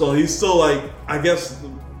 So he's still like, I guess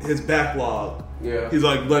his backlog. Yeah. He's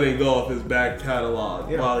like letting go of his back catalog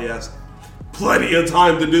while he has plenty of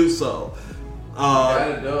time to do so.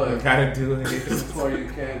 Gotta do it. Gotta do it. Before you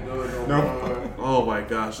can't do it no more. Oh my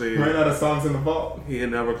gosh. Ran out of songs in the vault. He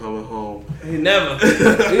ain't never coming home. He never. He's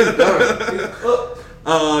done. He's cooked.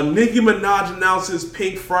 Nicki Minaj announces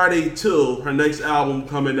Pink Friday 2, her next album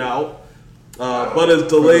coming out, but it's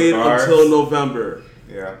delayed until November.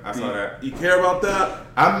 Yeah, I saw that. You care about that?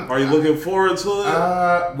 Are you looking forward to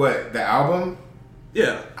it? What, the album?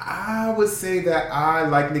 Yeah. I would say that I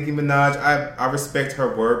like Nicki Minaj. I respect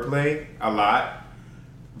her wordplay a lot.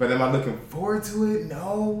 But am I looking forward to it?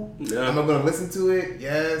 No. Yeah. Am I going to listen to it?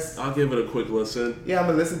 Yes. I'll give it a quick listen. Yeah, I'm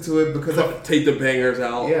going to listen to it because take the bangers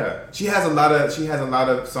out. Yeah. She has a lot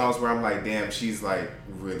of songs where I'm like, damn, she's like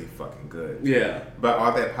really fucking good. Yeah. But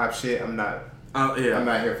all that pop shit, I'm not I'm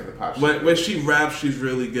not here for the pop shit. When she raps, she's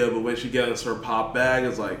really good, but when she gets her pop bag,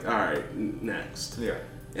 it's like, all right, next. Yeah.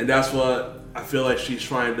 And that's what I feel like she's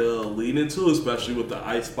trying to lean into, especially with the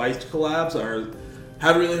Ice Spice collabs. I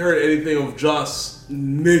haven't really heard anything of just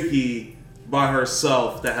Nicki by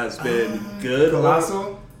herself that has been good.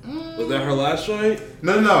 Colossal? Was that her last joint?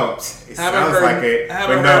 No. It sounds like it.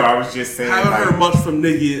 But no, I was just saying. I haven't heard much from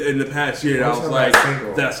Nicki in the past year. I was like,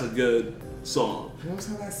 single? That's a good song. What was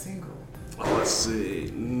her last single? Oh, let's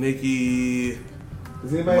see. Nicki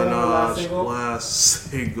Does anybody know her last Minaj single? last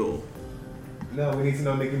single. No, we need to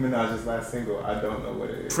know Nicki Minaj's last single. I don't know what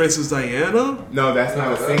it is. Princess Diana? No, that's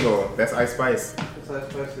not a single. That's Ice Spice.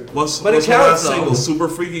 What's But her it counts, last though. single? Super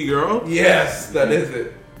Freaky Girl? Yes, that is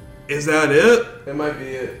it. Is that it? It might be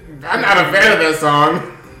it. I'm not a fan of that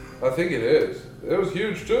song. I think it is. It was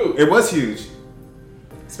huge too. It was huge.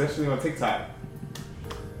 Especially on TikTok.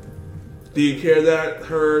 Do you care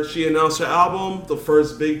that she announced her album? The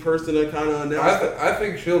first big person that kind of announced it? I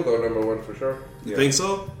think she'll go #1 for sure. You think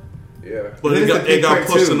so? Yeah. But It is a it big got track,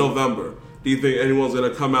 pushed too. to November. Do you think anyone's going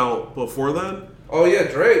to come out before then? Oh yeah,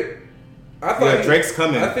 Drake. I thought Yeah, Drake's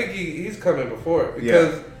coming. I think he's coming before it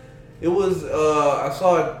because it was. I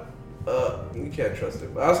saw it. You can't trust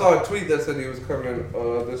it. But I saw a tweet that said he was coming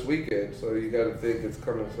this weekend, so you got to think it's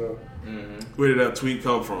coming soon. Where did that tweet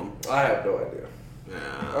come from? I have no idea.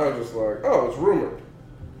 Yeah. I was just like, oh, it's rumored.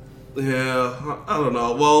 Yeah, I don't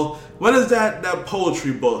know. Well, when does that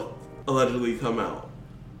poetry book allegedly come out?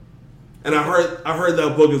 And I heard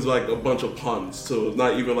that book is like a bunch of puns too. It's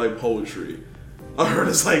not even like poetry. I heard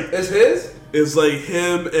it's like It's his. it's like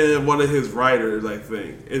him and one of his writers. I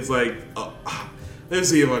think it's like let me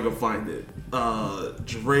see if I can find it.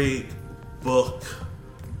 Drake book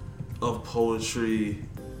of poetry.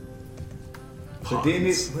 But didn't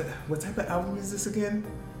Puns. what type of album is this again?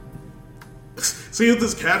 See what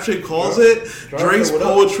this caption calls it? Drive Drake's it, what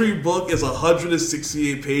up? poetry book is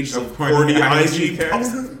 168 pages of corny IG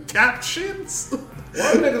captions.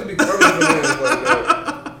 Why niggas be coming for niggas like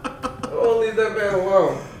that? Don't leave that man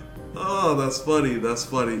alone. Oh, that's funny. That's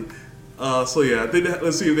funny. So yeah,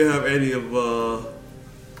 let's see if they have any of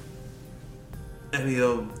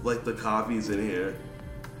like the copies in here.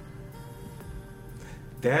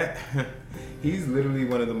 That he's literally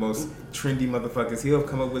one of the most trendy motherfuckers. He'll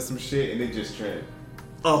come up with some shit and it just trend.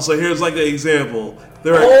 Oh, so here's like an example.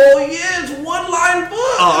 It's one line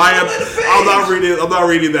book. I'm not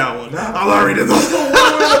reading that one. I'm not reading that.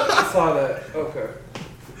 I saw that. Okay.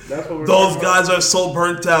 That's what we're Those guys are so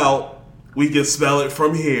burnt out, we can smell it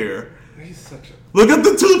from here. He's such a... Look at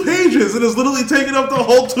the 2 pages. It is literally taking up the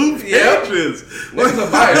whole 2 pages. Niggas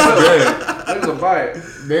will buy it. Niggas will buy it.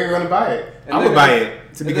 They're going to buy it. I would buy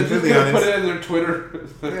it, to be completely honest. Put it in their Twitter.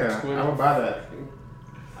 Yeah, I would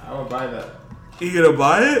buy that. You gonna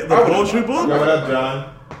buy it? The poetry book? Yo, what up,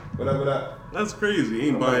 John? What up? That's crazy. You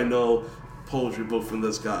ain't buying no poetry book from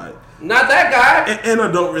this guy. Not that guy. And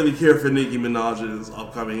I don't really care for Nicki Minaj's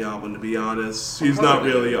upcoming album, to be honest. She's not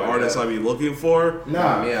really an artist I'd be looking for.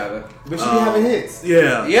 Nah, but she be having hits.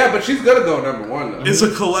 Yeah, but she's gonna go number 1 though. It's a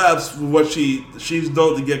collapse with what she's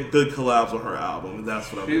known to get good collabs on her album. And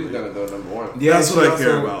that's what she's gonna go number 1. Yeah, that's what I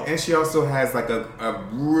care about. And she also has like a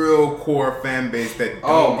real core fan base that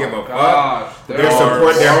don't give a fuck. They're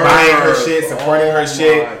buying her shit, supporting her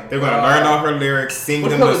shit. They're gonna learn all her lyrics, sing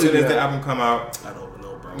them as soon as the album come out. I don't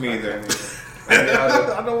know, bro. Me either.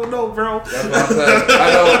 I don't know, bro. That's what I said.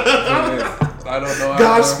 I don't know.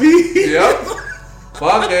 Godspeed. Yep.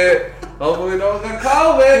 Fuck it. Hopefully no one got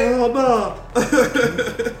COVID. Hell no.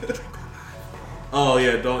 Oh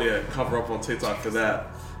yeah, cover up on TikTok for that.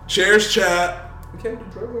 Cheers, chat. You can't do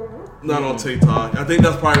drugs on her? Not on TikTok. I think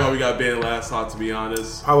that's probably why we got banned last time, to be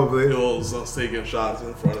honest. Probably. It was us taking shots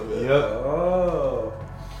in front of it. Yep. Oh.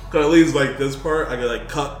 Cause at least like this part, I could like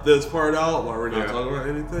cut this part out while we're not talking about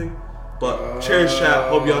anything. But cheers, chat.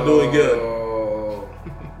 Hope y'all doing good.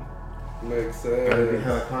 Makes sense. Gotta be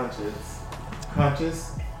hella conscious.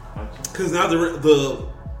 Cause now the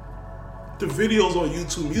videos on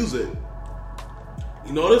YouTube Music.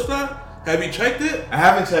 You notice that? Have you checked it? I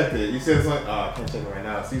haven't checked it. You said it's on. I can't check it right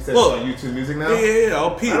now. So you said it's on YouTube Music now? Yeah.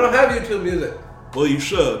 I'll peep. I don't have YouTube Music. Well, you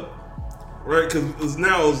should, right? Because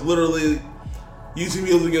now it's literally YouTube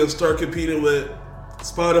Music gonna start competing with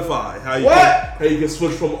Spotify. How you can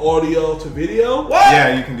switch from audio to video? What?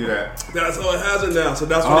 Yeah, you can do that. That's how it has it now. So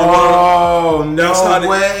that's what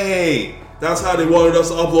way. That's how they wanted us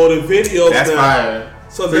to upload the videos. That's fire.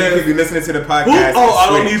 So then you could be listening to the podcast. I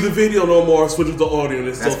don't need the video no more. Switch it to audio and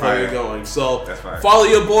it's still fucking going. So follow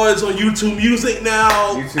your boys on YouTube Music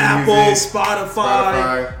now. Apple,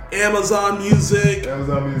 Spotify, Amazon Music.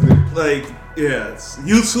 Like, yeah, it's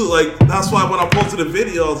YouTube. Like, that's why when I posted the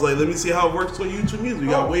video, I was like, let me see how it works on YouTube Music. You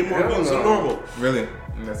got way more views than normal. Really?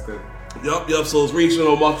 That's good. Yup. So it's reaching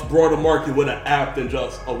a much broader market with an app than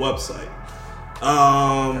just a website.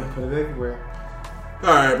 Put it everywhere.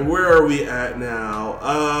 Alright, but where are we at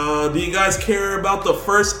now? Do you guys care about the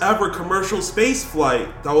first ever commercial space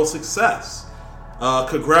flight that was a success?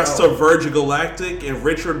 Congrats to Virgin Galactic and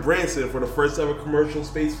Richard Branson for the first ever commercial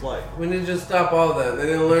space flight. We need to just stop all that. They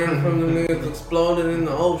didn't learn from the niggas exploding in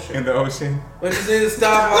the ocean. We just need to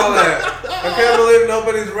stop all that. I can't believe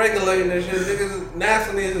nobody's regulating this shit.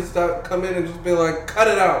 NASA needs to stop, come in and just be like, cut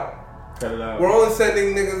it out. We're only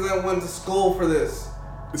sending niggas that went to school for this.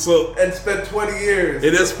 And spent 20 years.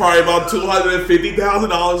 It is probably about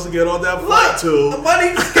 $250,000 to get on that flight too. The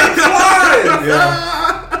money just keeps flying.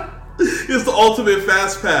 It's the ultimate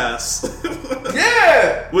fast pass.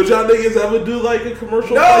 Yeah. Would y'all niggas ever do like a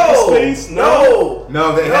commercial flight to space? No, it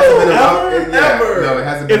hasn't been ever. No, it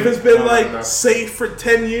hasn't been. If it's been safe for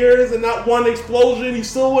 10 years and not one explosion, you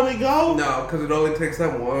still want to go? No, because it only takes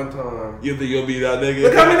that one time. You think you'll be that nigga?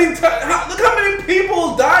 Look how many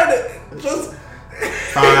people died just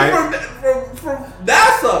from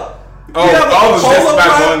NASA. The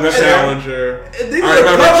Challenger. I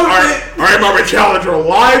remember Challenger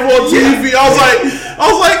live on TV. I was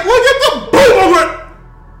like, look at the boom! I was like,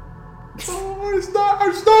 it's not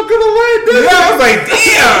gonna land. I was like,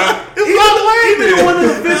 damn, it's not landing. Even in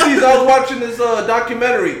the 50s, I was watching this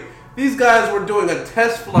documentary. These guys were doing a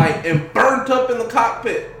test flight and burnt up in the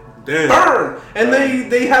cockpit. Damn. Burn. And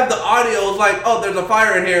they have the audio. It's like, oh, there's a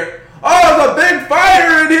fire in here. Oh, there's a big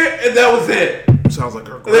fire in here, and that was it. Sounds like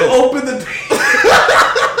her. They opened the. It's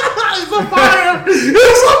a fire.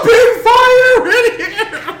 It's a big fire in here.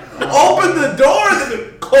 Open the door and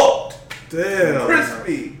it cooked. Damn.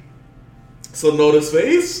 Crispy. So no to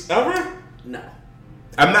space ever? No.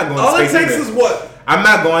 I'm not going to space. All it takes is what? I'm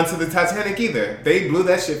not going to the Titanic either. They blew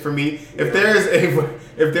that shit for me. If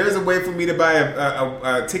there's a way for me to buy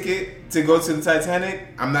a ticket to go to the Titanic,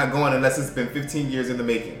 I'm not going unless it's been 15 years in the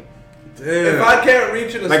making. Damn. If I can't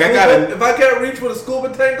reach with a scuba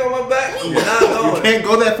tank on my back, I'm not going. You can't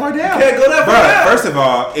go that far down. First of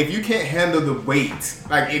all, if you can't handle the weight,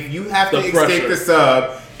 like if you have to escape the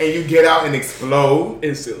sub and you get out and explode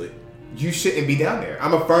instantly, you shouldn't be down there.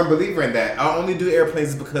 I'm a firm believer in that. I only do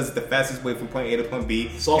airplanes because it's the fastest way from point A to point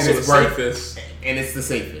B. It's also the safest. And it's the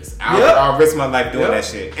safest. I'll risk my life doing that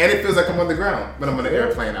shit. And it feels like I'm on the ground when I'm on an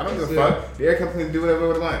airplane. I don't give a fuck. The airplane can do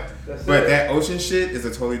whatever I want. But that ocean shit is a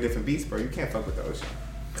totally different beast, bro. You can't fuck with the ocean.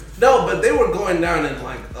 No, but they were going down in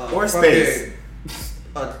like or space.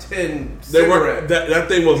 A 10 they were that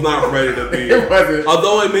thing was not ready to be. It wasn't.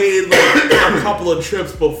 Although it made like a couple of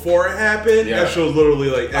trips before it happened, that shit was literally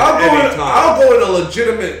like at any time. I'll go in a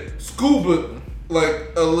legitimate scuba,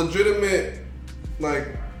 like a legitimate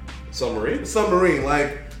like submarine,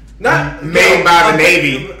 like not made by the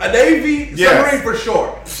Navy. A Navy submarine for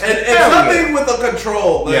sure, and something with a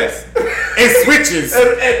control. Like, yes, and switches and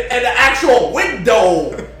an actual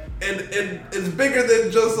window. And it's bigger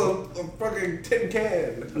than just a fucking tin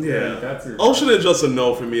can. Yeah, ocean is just a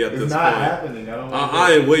no for me at this point. It's not happening.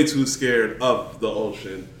 I am way too scared of the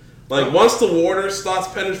ocean. Like once the water starts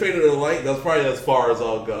penetrating the light, that's probably as far as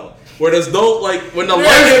I'll go. Where there's no like when the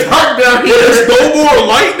light is dark down here, there's no more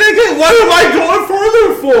light, nigga. What am I going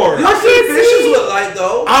further for? I see fishes with light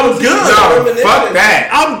though. I'm good. No, fuck that.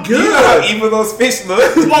 I'm good. You know how evil those fish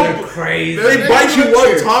look. They're crazy. They bite you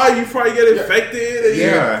one time, you probably get infected.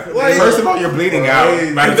 And like, first of all, you're bleeding out.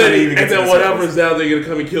 And then whatever's down there, gonna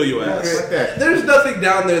come and kill your ass. Like that. There's nothing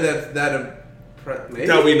down there that's that. Maybe.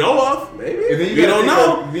 That we know of. Maybe. We don't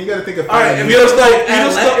know. You gotta think of. All right, if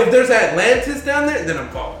there's Atlantis down there, then I'm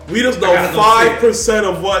gone. We just know 5%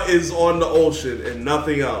 of what is on the ocean and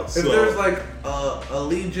nothing else. If there's like a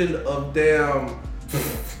legion of damn,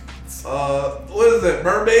 what is it,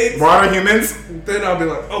 mermaids? Water humans? Then I'll be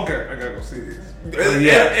like, okay, I gotta go see these. And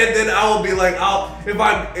then I will be like, if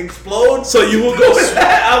I explode. So you will go.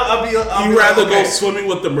 I'll you rather go swimming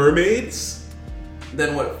with the mermaids?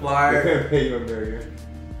 Then what? Fly? They can't pay you a million.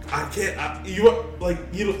 I can't.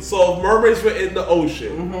 So if mermaids were in the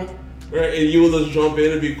ocean, right, and you would just jump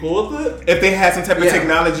in and be cool with it. If they had some type of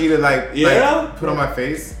technology to like put on my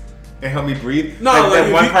face and help me breathe. No, like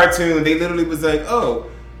that one cartoon, they literally was like, oh,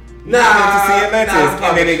 to see Atlantis,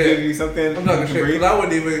 and then they give you something. I'm talking shit because I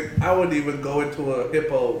wouldn't even go into a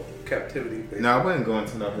hippo captivity thing. No, I wouldn't go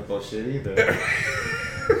into no hippo shit either.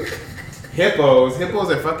 Hippos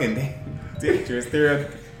are fucking dangerous. Hippos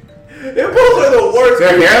are the worst.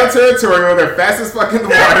 They're hell territorial. They're fast as fucking the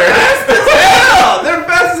water. Fast as hell. They're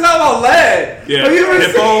fast as hell on land. Yeah. Have you ever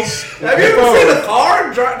hippos? Have you ever seen a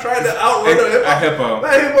car trying to outrun a hippo?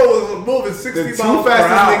 That hippo was moving 60 miles per hour. The two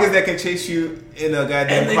fastest niggas that can chase you in a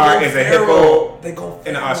goddamn car is a hippo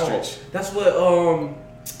and an ostrich. That's what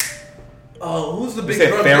who's the big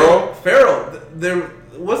drug dealer? Pharaoh.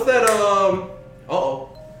 What's that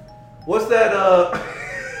What's that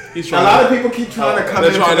a lot of people keep trying to come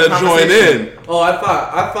in. They're trying to join in. Oh, I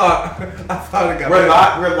thought it got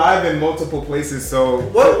we're live in multiple places, so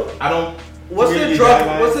I don't. What's the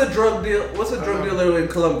drug dealer in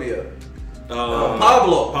Colombia?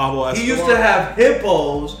 Pablo. Escobar. He used to have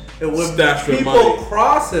hippos, and when people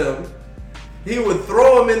cross him, he would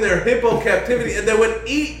throw them in their hippo captivity, and they would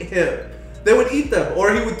eat him. They would eat them,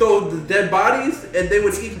 or he would throw the dead bodies, and they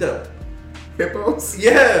would eat them. Hippos?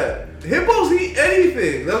 Yeah. Hippos eat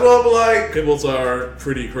anything. That's what I'm like. Hippos are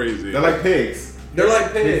pretty crazy. They're like pigs. They're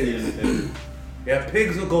like pigs. Yeah,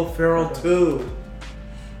 pigs will go feral too.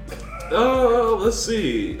 Let's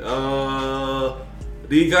see.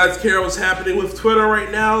 Do you guys care what's happening with Twitter right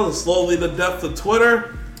now? Slowly the death of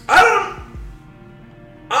Twitter? I don't.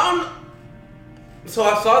 So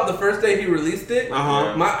I saw it the first day he released it.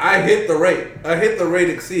 I hit the rate. I hit the rate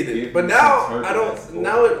exceeded. But now I don't.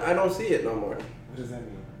 I don't see it no more. What does that mean?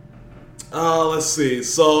 Let's see.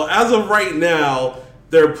 So as of right now,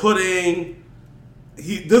 they're putting.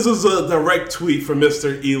 This is a direct tweet from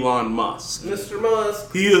Mr. Elon Musk. Mr.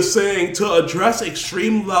 Musk. He is saying to address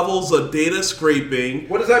extreme levels of data scraping.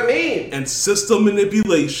 What does that mean? And system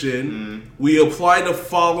manipulation. We apply the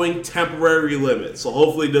following temporary limits. So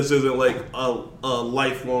hopefully this isn't like a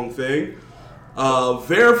lifelong thing.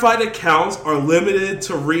 Verified accounts are limited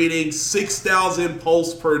to reading 6,000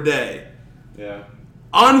 posts per day. Yeah.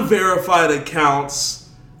 Unverified accounts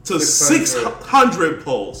to 600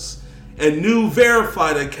 posts. And new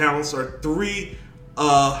verified accounts are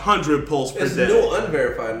 300 posts per day. It's new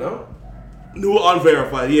unverified, no? New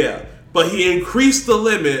unverified, yeah. But he increased the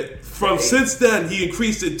limit from since then. He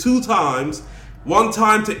increased it 2 times. One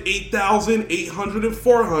time to 8,000, 800, and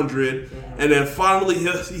 400. And then finally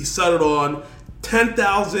he set it on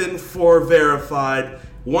 10,000 for verified,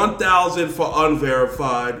 1,000 for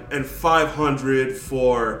unverified, and 500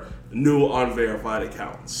 for new unverified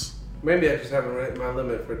accounts. Maybe I just haven't hit my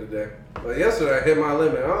limit for today. But yesterday I hit my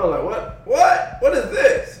limit. I was like, what? What is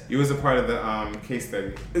this? You was a part of the case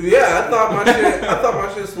study. Yeah, I thought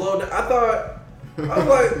my shit slowed down. I was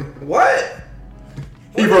like, what?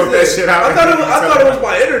 He wrote that shit out. I thought it was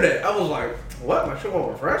my internet. I was like, what? My shit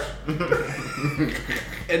won't refresh?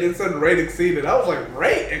 And it said rate exceeded. I was like,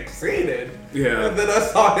 rate exceeded? Yeah. And then I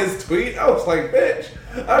saw his tweet. I was like, bitch,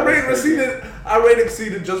 I rate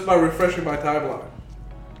exceeded just by refreshing my timeline.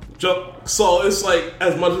 So it's like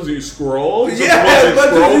as much as you scroll, As much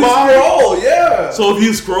as you scroll, yeah. So if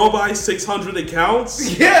you scroll by 600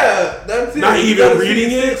 accounts, yeah, that's it. Not even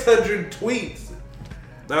reading it. 600 tweets.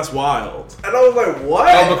 That's wild. And I was like,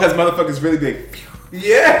 what? Oh, because motherfuckers really big.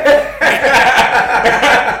 Yeah.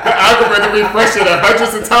 The algorithm refreshing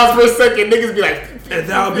hundreds of times per second. Niggas be like, and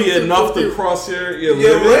that would be enough to cross your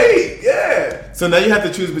limit. Right, yeah. So now you have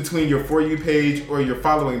to choose between your For You page or your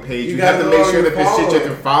following page. You have to make sure that the shit that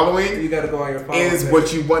you're following you gotta go on your following is page.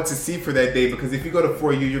 what you want to see for that day. Because if you go to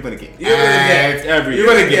For You, you're gonna get ads everything.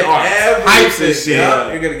 You're gonna get hypes and shit.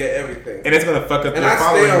 Yeah, you're gonna get everything. And it's gonna fuck up and your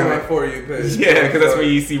following. And I stay on my For You page. Yeah, because that's where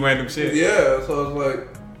you see random shit. Yeah, so I was like,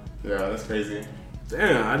 yeah, that's crazy.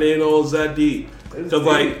 Damn, I didn't know it was that deep. Because,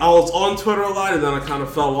 like, I was on Twitter a lot and then I kind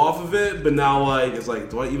of fell off of it. But now, like, it's like,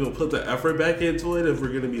 do I even put the effort back into it if we're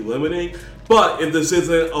going to be limiting? But if this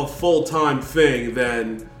isn't a full-time thing,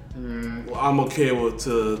 then I'm okay with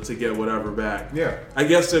to get whatever back. Yeah. I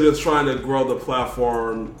guess they're just trying to grow the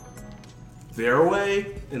platform their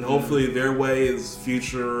way. And hopefully their way is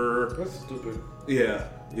future. That's stupid. Yeah.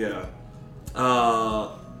 I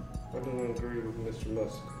don't agree with Mr.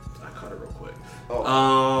 Musk. I cut it real quick.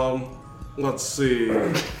 Oh. Let's see.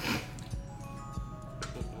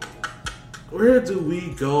 Where do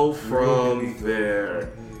we go from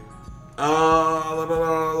there?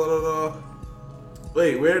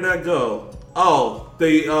 Wait, where did that go? Oh,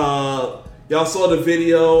 y'all saw the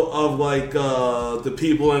video of like the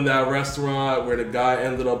people in that restaurant where the guy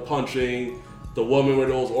ended up punching the woman when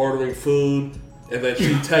it was ordering food. And then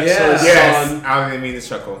she texts her son. Yes, I didn't mean to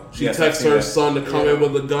chuckle. She texts her son to come in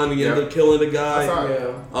with a gun and end up killing the guy.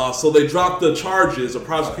 So they dropped the charges. The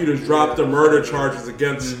prosecutors dropped the murder charges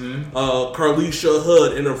against Carlisha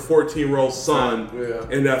Hood and her 14-year-old son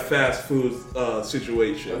in that fast food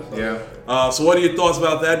situation. So what are your thoughts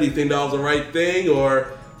about that? Do you think that was the right thing?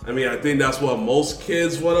 Or, I mean, I think that's what most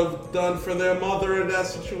kids would have done for their mother in that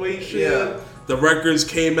situation. Yeah. The records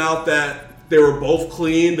came out that they were both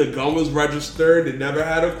clean. The gun was registered. They never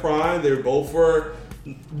had a crime. They were both for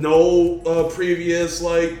no previous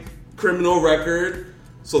like criminal record.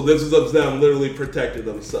 So this is of them literally protecting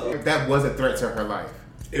themselves. That was a threat to her life.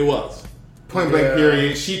 It was. Point blank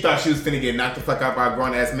period. She thought she was finna get knocked the fuck out by a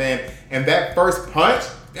grown ass man. And that first punch,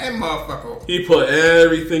 that motherfucker. He put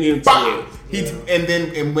everything into it. And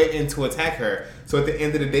then went in to attack her. So at the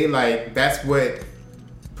end of the day, like, that's what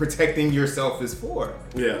protecting yourself is for.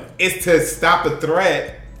 Yeah. It's to stop a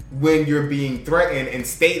threat when you're being threatened, and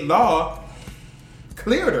state law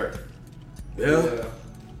cleared her. Yeah.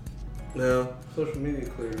 Social media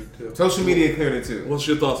cleared it too. Social media cleared it too. What's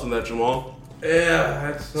your thoughts on that, Jamal?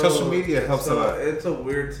 Yeah, social media helps a lot. It's a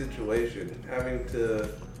weird situation having to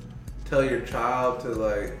tell your child to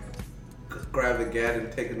like grab the gat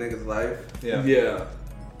and take a nigga's life. Yeah.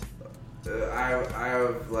 I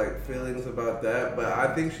have like feelings about that, but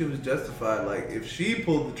I think she was justified. Like if she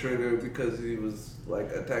pulled the trigger because he was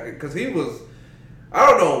like attacking, because he was, I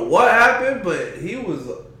don't know what happened, but he was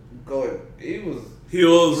ridiculous.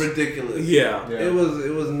 Yeah. It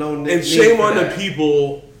was no. And shame on the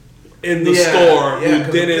people in the store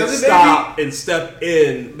who didn't stop and step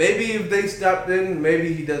in. Maybe if they stopped in,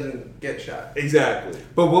 maybe he doesn't get shot. Exactly.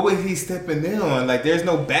 But what was he stepping in on? Like, there's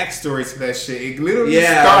no backstory to that shit. It literally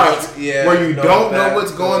starts where you don't know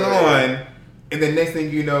what's going on, and the next thing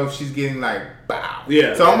you know, she's getting like, bow.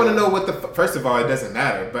 Yeah. So I want to know what first of all, it doesn't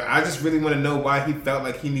matter, but I just really want to know why he felt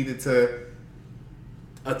like he needed to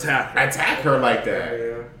attack her like that.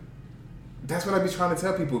 Yeah. That's what I be trying to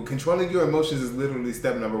tell people. Controlling your emotions is literally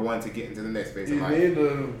step number one to get into the next phase of life.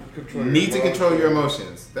 You need to control your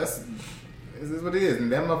emotions. This is what it is.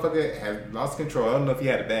 And that motherfucker has lost control. I don't know if he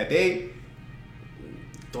had a bad day.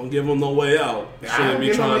 Don't give him no way out. Shouldn't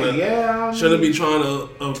be trying to.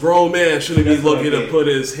 A grown man shouldn't be looking to put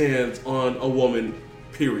his hands on a woman.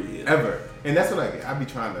 Period. Ever. And that's what I be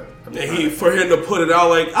trying to. For him to put it out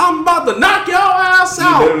like, I'm about to knock your ass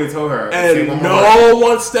out. He literally told her. And no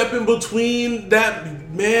one stepping between that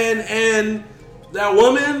man and that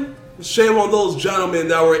woman. Shame on those gentlemen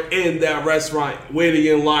that were in that restaurant waiting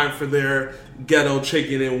in line for their ghetto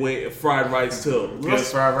chicken and fried rice too. Good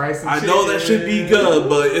fried rice. I know that should be good,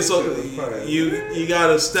 but it's you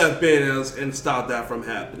gotta step in and stop that from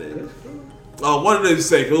happening. What did they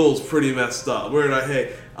say? It was pretty messed up. We're like,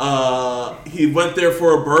 hey, he went there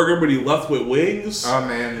for a burger, but he left with wings. Oh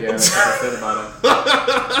man, yeah, that's what I said about him.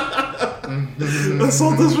 That's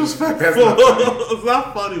so disrespectful. It's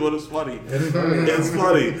not funny, but it's funny. It's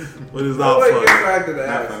funny, but it's not funny. He gets for acting the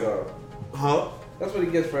ass, though. Huh? That's what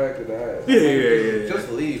he gets for acting the ass. Yeah.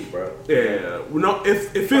 Just leave, bro. Yeah. No,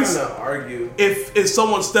 if it's trying to argue. If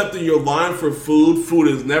someone stepped in your line for food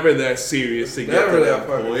is never that serious to get to that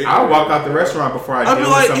point. I'll walk out the restaurant before I. I'd be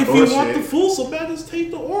like, if bullshit. you want the food so bad, just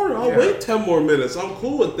take the order. I'll wait 10 more minutes. I'm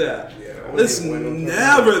cool with that. Yeah, it's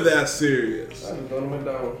never that serious. I just go to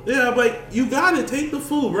McDonald's. Yeah, but you got to take the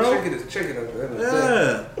food, bro. Chicken is chicken at the end of the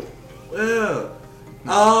day.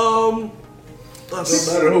 Don't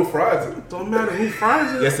matter who fries it. Don't matter who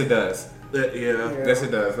fries it. Yes, it does. Yeah. Yes,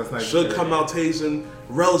 it does. That's not should come out tasting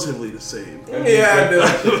relatively the same. Yeah, I do.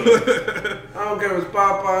 I don't care if it's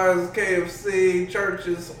Popeyes, KFC,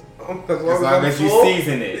 Church's. As long as you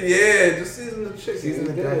season it. Yeah, just season the chicken. Season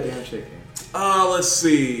the goddamn chicken. Let's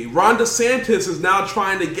see. Ron DeSantis is now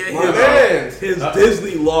trying to get his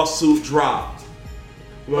Disney lawsuit dropped.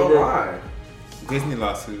 Remember why? Disney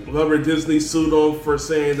lawsuit. Remember Disney sued him for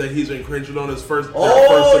saying that he's infringing on his First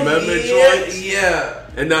Amendment choice? Yeah.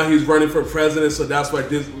 And now he's running for president, so that's why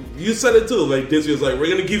Disney... You said it too. Like, Disney was like, we're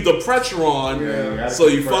going to keep the pressure on so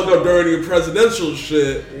you fuck up during your presidential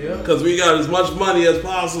shit because we got as much money as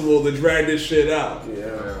possible to drag this shit out.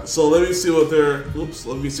 Yeah. So let me see what they're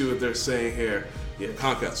saying here. Yeah,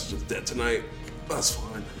 Comcast is just dead tonight. That's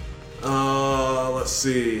fine. Let's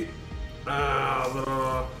see.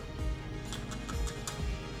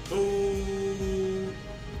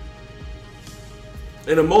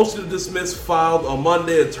 In a motion to dismiss filed on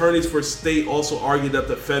Monday, attorneys for state also argued that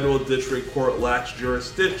the federal district court lacks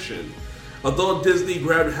jurisdiction. Although Disney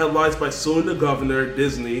grabbed headlines by suing the governor,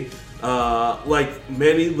 Disney, like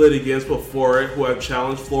many litigants before it who have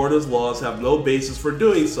challenged Florida's laws, have no basis for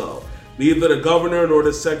doing so. Neither the governor nor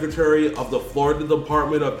the secretary of the Florida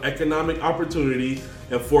Department of Economic Opportunity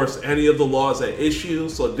enforced any of the laws at issue,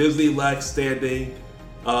 so Disney lacks standing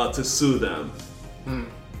to sue them.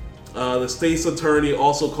 The state's attorney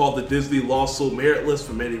also called the Disney lawsuit meritless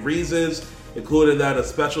for many reasons, including that a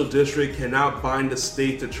special district cannot bind the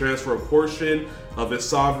state to transfer a portion of its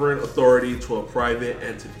sovereign authority to a private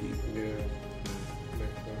entity. Yeah.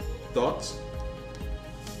 Thoughts?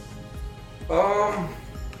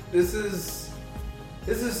 This is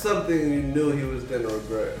something you knew he was gonna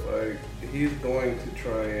regret. Like, he's going to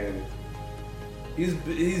try and he's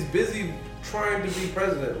busy trying to be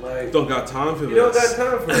president. Like, don't got time for this. You don't got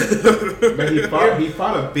time for it. But he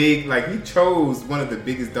fought a big, like, he chose one of the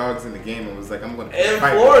biggest dogs in the game and was like, I'm going to pick a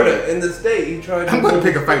fight Florida, with you. In the state, he tried to I'm going to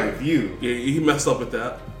pick a fight with you. Yeah, he messed up with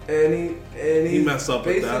that. And he messed up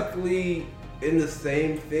with that. Basically in the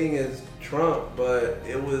same thing as Trump, but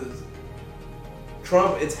it was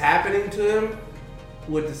Trump, it's happening to him.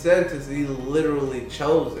 With DeSantis, he literally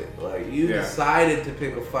chose it. Like, you decided to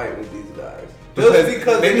pick a fight with these guys.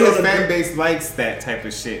 Because maybe his fan base likes that type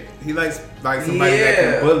of shit. He likes somebody that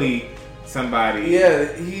can bully somebody. Yeah,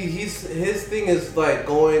 his thing is like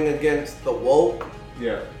going against the woke.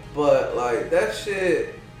 Yeah. But like that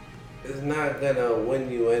shit is not gonna win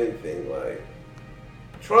you anything. Like,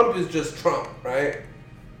 Trump is just Trump, right?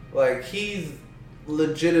 Like, he's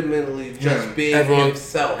legitimately just being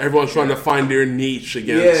himself. Everyone's trying to find their niche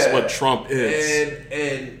against what Trump is.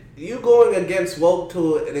 And you going against woke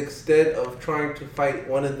to an extent of trying to fight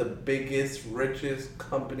one of the biggest, richest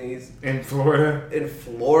companies in Florida, in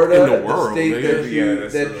the world, you're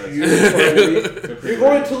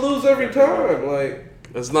going to lose every time. Like,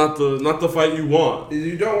 that's not the fight you want.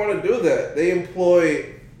 You don't want to do that. They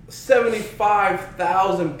employ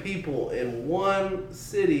 75,000 people in one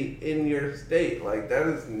city in your state. Like, that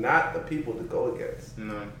is not the people to go against.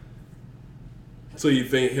 No. So you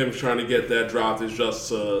think him trying to get that dropped is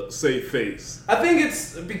just a save face? I think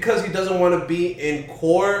it's because he doesn't want to be in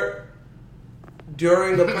court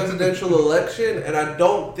during the presidential election, and I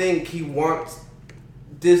don't think he wants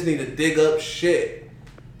Disney to dig up shit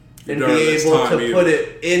and be able to put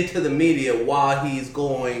it into the media while he's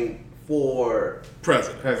going for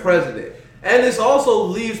president. And this also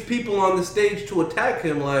leaves people on the stage to attack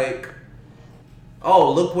him, like,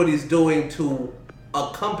 oh, look what he's doing to a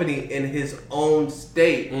company in his own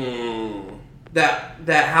state that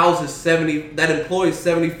employs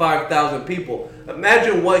 75,000 people.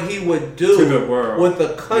 Imagine what he would do to the world. with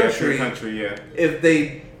the country, to the country, if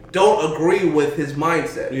they don't agree with his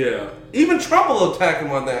mindset. Yeah. Even Trump will attack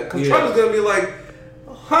him on that because Yeah. Trump is gonna be like,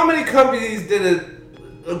 how many companies didn't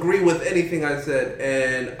agree with anything I said,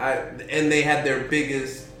 and they had their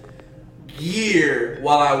biggest year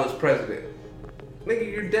while I was president.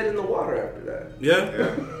 Nigga, you're dead in the water after that.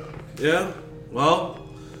 Yeah. Well,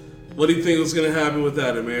 what do you think is going to happen with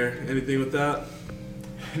that, Amir? Anything with that?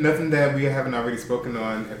 Nothing that we haven't already spoken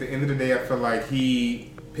on. At the end of the day, I feel like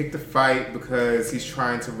he picked a fight because he's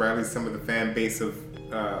trying to rally some of the fan base of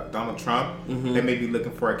Donald Trump that may be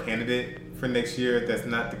looking for a candidate for next year that's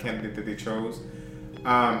not the candidate that they chose.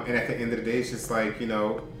 And at the end of the day, it's just like,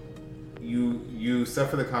 you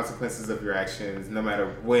suffer the consequences of your actions no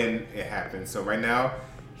matter when it happens. So right now,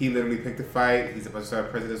 he literally picked a fight. He's about to start a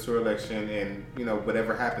presidential election, and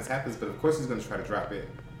whatever happens. But of course, he's going to try to drop it.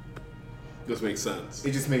 This makes sense.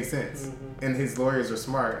 It just makes sense, and his lawyers are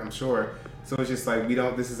smart, I'm sure. So it's just like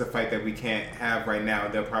this is a fight that we can't have right now.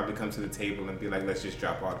 They'll probably come to the table and be like, let's just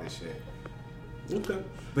drop all this shit. Okay.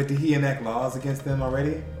 But did he enact laws against them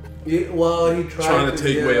already? Yeah, well, he trying to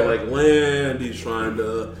take away land.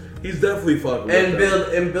 He's definitely fucking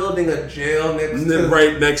with building a jail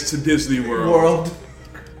right next to Disney World.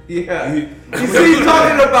 Yeah. He's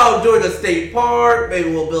talking about doing a state park.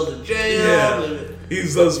 Maybe we'll build a jail. Yeah.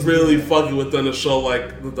 He's just really fucking with them to show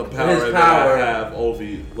like the power that I have over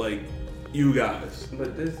you, like you guys.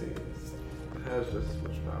 But Disney has just as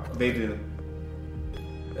much power. They do.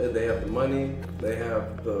 They have the money. They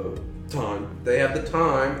have the time. They have the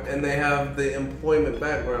time, and they have the employment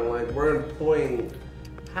background. Like, we're employing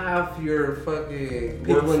half your fucking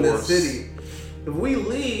people in this city. If we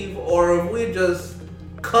leave, or if we just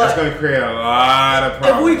cut, that's going to create a lot of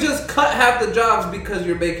problems. If we just cut half the jobs because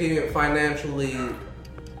you're making it financially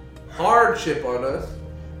hardship on us,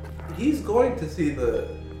 he's going to see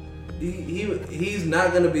he's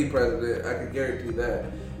not going to be president. I can guarantee that,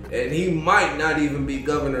 and he might not even be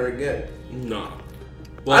governor again. No.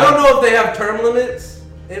 Well, I don't know if they have term limits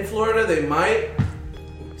in Florida. They might.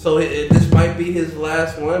 So this might be his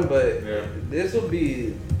last one, but this will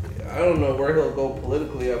be. I don't know where he'll go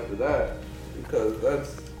politically after that, because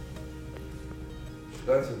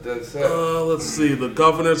that's a dead set. Let's see. The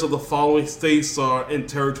governors of the following states and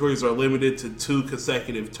territories are limited to 2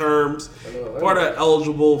 consecutive terms, but are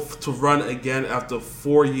eligible to run again after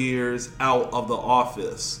 4 years out of the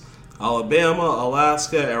office. Alabama,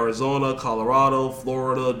 Alaska, Arizona, Colorado,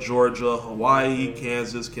 Florida, Georgia, Hawaii,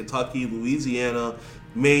 Kansas, Kentucky, Louisiana,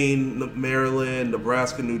 Maine, Maryland,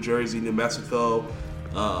 Nebraska, New Jersey, New Mexico,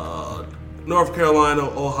 North Carolina,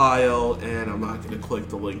 Ohio, and I'm not going to click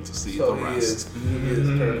the link to see the rest. He is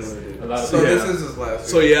this is his last year.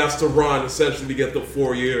 So he has to run essentially to get the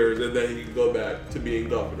 4 years, and then he can go back to being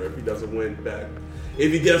governor if he doesn't win back.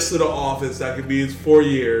 If he gets to the office, that could be his 4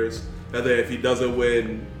 years, and then if he doesn't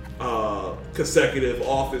win consecutive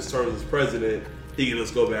office terms as president, he can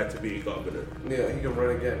just go back to being governor. Yeah, he can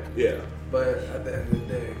run again. Yeah. But at the end of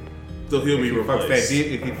the day, so he'll be replaced.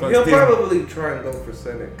 He'll probably try and go for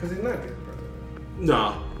Senate, because he's not getting president.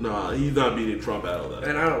 No, he's not beating Trump out of that.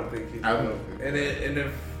 And I don't think he's going to. And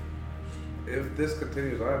if this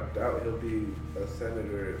continues, I doubt he'll be a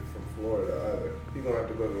senator from Florida either. He's going to have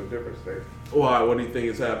to go to a different state. Why? What do you think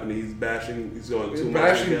is happening? He's going too much.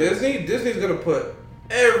 Bashing Disney? Disney's going to put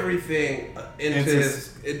everything into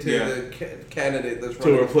the candidate that's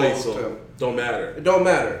running to replace him. Don't matter. It don't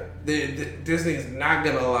matter. Disney's not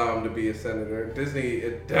gonna allow him to be a senator. Disney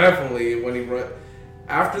definitely, when he run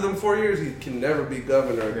after them 4 years, he can never be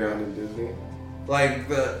governor again in Disney. Like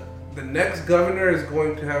the next governor is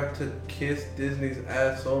going to have to kiss Disney's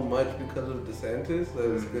ass so much because of DeSantis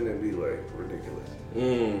that it's gonna be like ridiculous.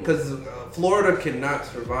 Because Florida cannot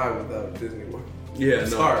survive without Disney World. Yeah,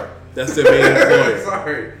 sorry. That's their main employer.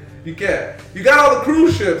 Sorry, you can't. You got all the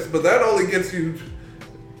cruise ships, but that only gets you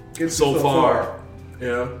so far.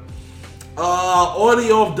 Yeah.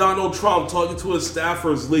 Audio of Donald Trump talking to his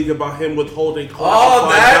staffers leaking about him withholding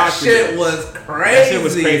classified documents. Shit was crazy. That shit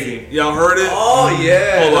was crazy. Y'all heard it? Oh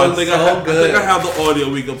yeah. Hold on, I think I have the audio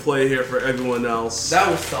we can play here for everyone else. That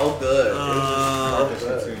was so good.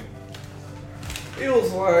 He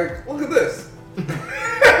was like, look at this.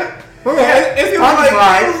 It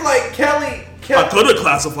was like Kelly. I could have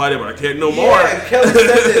classified it, but I can't no more. Yeah, Kelly said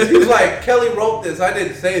this. He was like, Kelly wrote this. I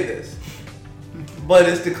didn't say this. But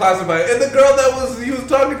it's declassified. And the girl that he was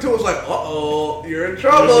talking to was like, uh-oh, you're in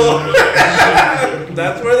trouble.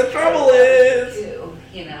 That's where the trouble is.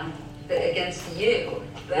 Against you.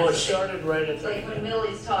 Well, it started right at It's like when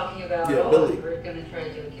Millie's talking about, Millie. we're going to try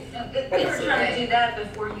to do a kid. No, they were trying to do that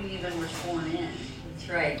before you even were sworn in. That's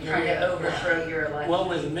right. Trying to overthrow your election. Well,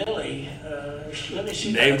 with Millie, let me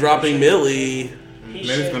see. Name dropping Millie.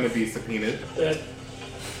 Miller's going to be subpoenaed. That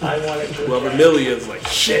I wanted to. Whoever Millie is, like,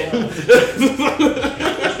 shit. It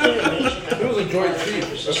was a joint chief.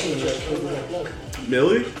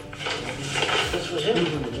 Millie? This was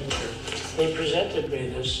him. They presented me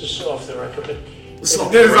this. This is off the record, but This is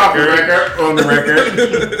off the record. On the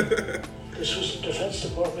record. this was the Defense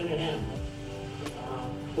Department and him.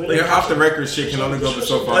 Your off the record shit can only go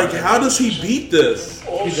so far. Like, how does he beat this?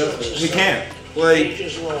 He doesn't. He can't. Like,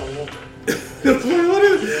 Pages long.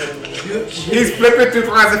 he's flipping through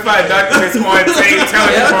classified documents on saying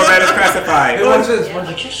telling the format is classified.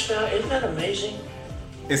 I just found, isn't that amazing?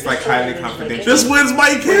 It's like highly confidential. this wins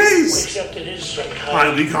my case. Except it is like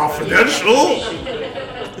Highly confidential.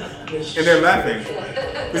 And they're laughing.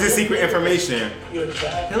 This is secret information.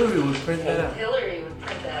 Hillary would print that out. Hillary would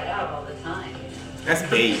print that out all the time. That's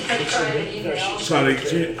bait.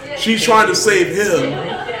 She's trying to save him.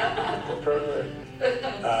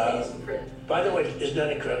 By the way, isn't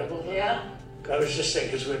that incredible? Yeah. I was just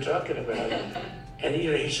saying, because we were talking about it. And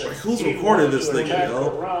he said, Like, who's recording this thing,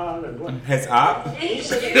 yo? His op?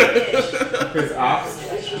 His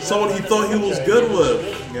ops? Someone he thought he was good with.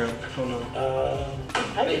 Yeah, hold on.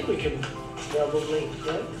 I think we can probably,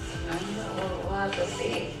 right? We'll have to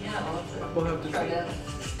see. Yeah, We'll have to try to.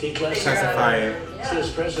 Declassify. Classify it. See,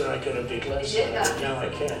 as president, I could have declassified. Now I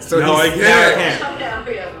can't. So No, I now can't. Now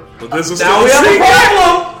we have a But this is Now still we have a secret.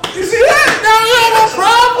 problem! You see that? Now we have a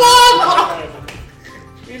problem!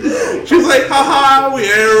 She's like, haha, we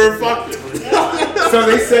ain't fucked. So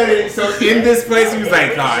they said it. So in this place, he was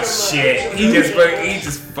like, "Oh shit!" He just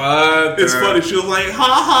fucked. It's her. funny. She was like,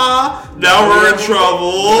 haha, now we're in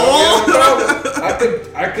trouble.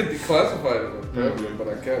 I could declassify it as president, but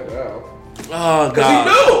I can't now. Oh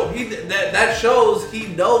Because he knew. That shows he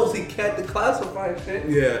knows he can't declassify shit.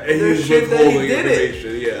 Yeah, and There's he's shit that he withholding did it.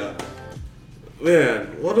 information. Yeah, man,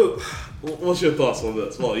 what's your thoughts on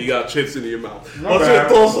this? Well, you got chips in your mouth. What's your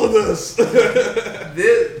thoughts on this?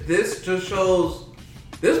 This just shows.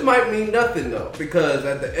 This might mean nothing though, because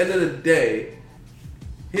at the end of the day,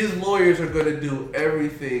 his lawyers are going to do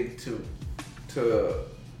everything to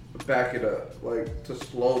back it up, like to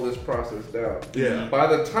slow this process down. Yeah. By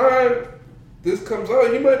the time this comes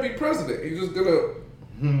out, he might be president. He's just gonna.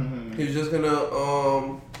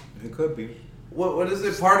 It could be. What is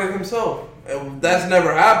it? Pardon himself. And that's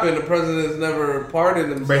never happened. The president's never pardoned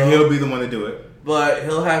himself. But he'll be the one to do it. But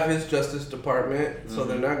he'll have his Justice Department, so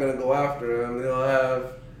they're not going to go after him. He'll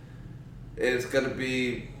have, it's going to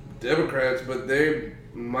be Democrats, but they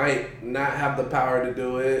might not have the power to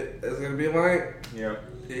do it. It's going to be like, Yeah.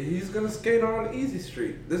 he's going to skate on easy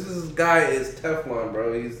street. This guy is Teflon,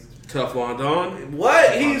 bro. He's Teflon Don.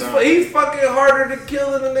 what? He's fucking harder to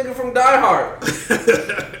kill than the nigga from Die Hard.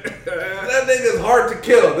 That nigga's hard to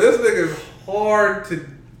kill. This nigga's hard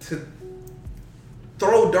to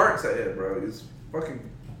throw darts at him, bro. He's fucking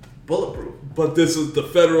bulletproof. But this is the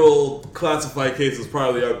federal classified case is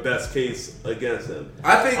probably our best case against him.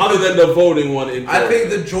 I think other than the voting one in Georgia. I think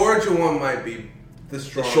the Georgia one might be the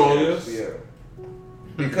strongest. Yeah.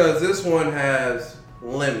 Because this one has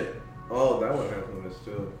limit. Oh, that one has limits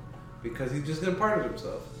too. Because he just didn't pardon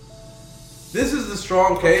himself. This is the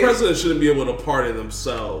strong case. The president shouldn't be able to pardon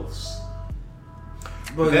themselves.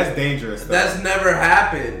 But that's dangerous, though. That's never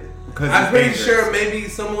happened. Because I'm pretty dangerous. sure maybe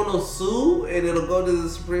someone will sue and it'll go to the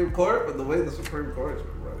Supreme Court, but the way the Supreme Court's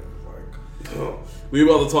been running is like, We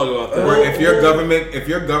about to talk about that. Or if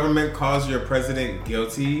your government calls your president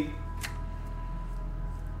guilty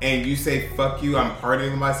and you say "fuck you," I'm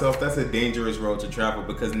pardoning myself. That's a dangerous road to travel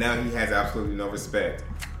because now he has absolutely no respect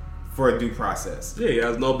for a due process. Yeah, he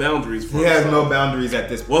has no boundaries. He has no boundaries at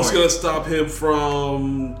this point. What's going to stop him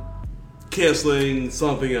from canceling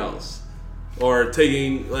something else? Or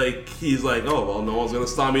taking, like, he's like, oh, well, no one's going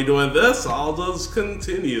to stop me doing this. I'll just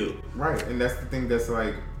continue. Right, and that's the thing that's,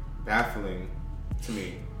 like, baffling to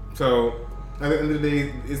me. So, at the end of the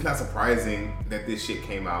day, it's not surprising that this shit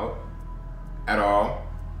came out at all.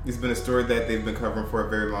 It's been a story that they've been covering for a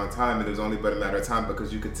very long time, and it was only but a matter of time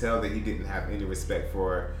because you could tell that he didn't have any respect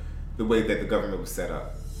for the way that the government was set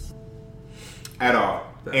up. At all.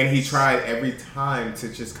 And he tried every time to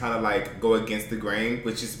just kind of like go against the grain,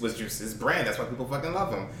 was just his brand. That's why people fucking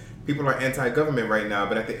love him. People are anti-government right now,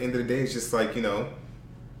 but at the end of the day, it's just like, you know,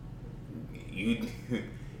 you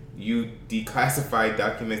declassified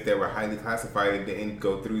documents that were highly classified and didn't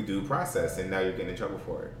go through due process, and now you're getting in trouble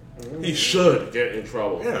for it. He should get in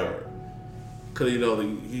trouble for it. Because, you know,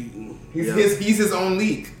 he's his own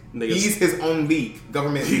leak. Niggas. He's his own leak.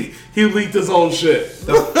 Government leak. He leaked his own shit.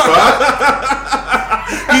 The fuck?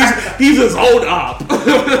 he's his own op.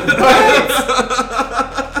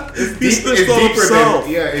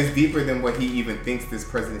 It's deeper than what he even thinks this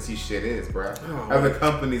presidency shit is, bro. Other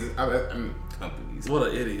companies, what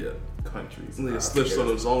an idiot. Countries. Nigga snitched on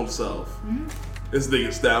his own self. Mm-hmm. This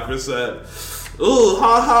nigga Stafford said, "Ooh,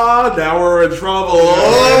 haha, now we're in trouble."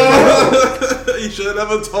 You should have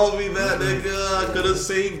never told me that, nigga. I could have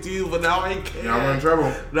saved you, but now I can't. Now we're in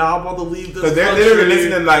trouble. Now I'm about to leave this. Because they're literally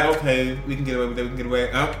listening, like, okay, we can get away with it. We can get away.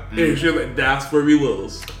 Yeah, that's where we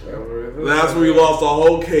lose. That's where we lost the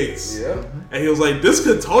whole case. Yeah. And he was like, "This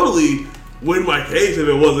could totally win my case if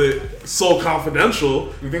it wasn't so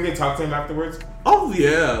confidential." You think they talked to him afterwards? Oh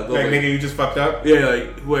yeah, like nigga, you just fucked up. Yeah,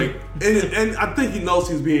 like and I think he knows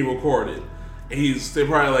he's being recorded. And they're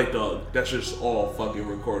probably like, "Dog, that's just all fucking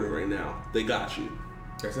recorded right now. They got you.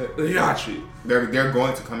 That's it. They got you. They're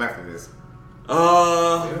going to come after this."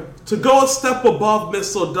 To go a step above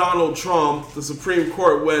Mr. Donald Trump, the Supreme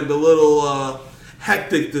Court went a little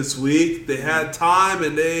hectic this week. They had time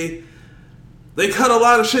and they cut a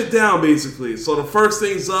lot of shit down, basically. So the first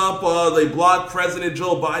thing's up, they blocked President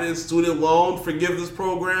Joe Biden's student loan forgiveness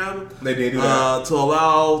program. They did do that. To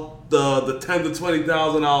allow the $10,000 to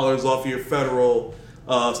 $20,000 off your federal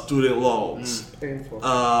student loans. Painful.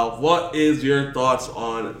 What is your thoughts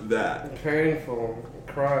on that? Painful.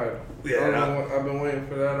 I cried. Yeah. I've been waiting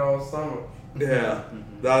for that all summer. Yeah.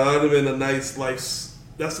 That would have been a nice,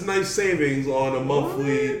 that's a nice savings on a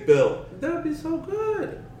monthly bill. That'd be so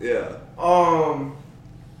good. Yeah.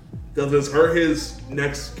 Does this hurt his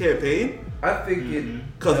next campaign? I think it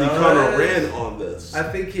because he kind of ran on this. I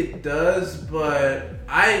think it does, but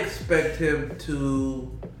I expect him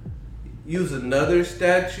to use another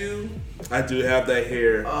statue. I do have that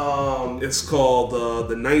here. It's called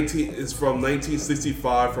It's from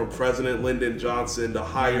 1965 from President Lyndon Johnson, the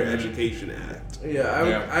Higher Education Act.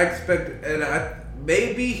 I expect, and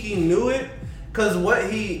maybe he knew it. Because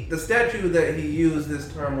the statute that he used this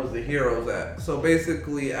time was the HEROES Act. So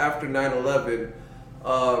basically, after 9/11,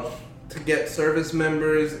 to get service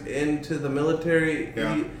members into the military,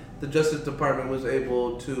 the Justice Department was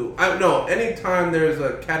able to. Anytime there's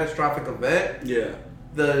a catastrophic event,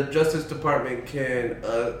 the Justice Department can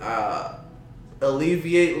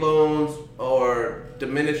alleviate loans or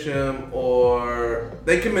diminish them, or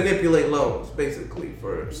they can manipulate loans, basically,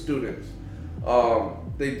 for students.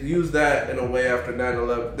 They used that in a way after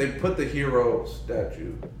 9/11. They put the HERO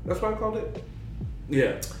statue. That's what I called it?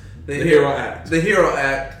 Yeah. The HERO Act. The HERO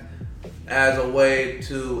Act as a way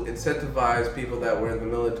to incentivize people that were in the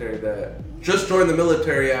military that just joined the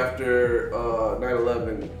military after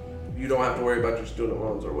 9/11. You don't have to worry about your student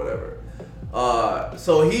loans or whatever.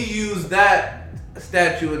 So he used that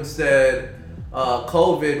statute and said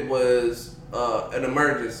COVID was an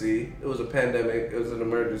emergency. It was a pandemic. It was an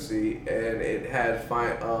emergency, and it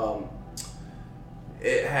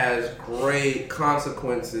has great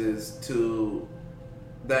consequences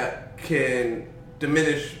that can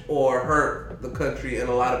diminish or hurt the country and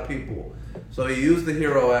a lot of people. So he used the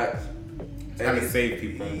HERO Act and to save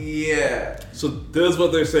people. Yeah. So this is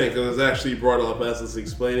what they're saying, because it's actually brought up as it's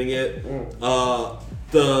explaining it.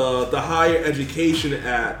 The Higher Education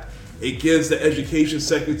Act. It gives the Education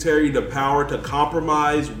Secretary the power to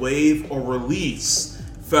compromise, waive, or release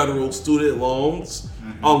federal student loans.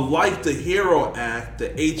 Unlike the HERO Act, the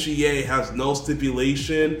HEA has no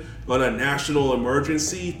stipulation on a national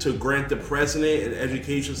emergency to grant the President and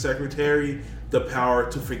Education Secretary the power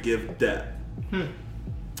to forgive debt.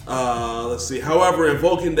 Let's see. However,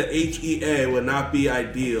 invoking the HEA would not be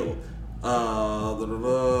ideal.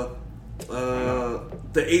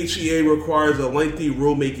 The HEA requires a lengthy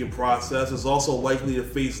rulemaking process. It's also likely to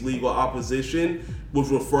face legal opposition, which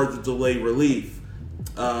will further delay relief.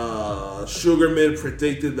 Sugarman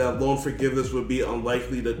predicted that loan forgiveness would be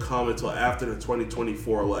unlikely to come until after the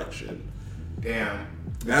 2024 election. Damn.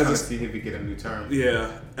 They're trying to see if we get a new term.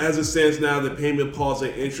 Yeah. As it stands now, the payment pause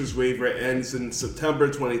and interest waiver ends in September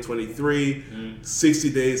 2023. 60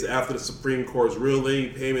 days after the Supreme Court's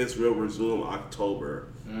ruling, payments will resume October.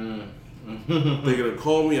 They're gonna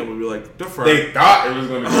call me. I'm gonna be like, defer. They thought it was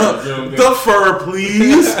gonna be defer,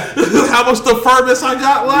 please. How much deferments I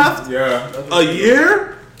got left? Yeah, a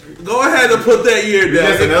year. Go ahead and put that year down.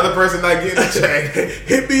 There's another person not getting a check.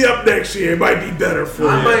 Hit me up next year. It might be better for you.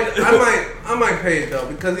 I might pay it though,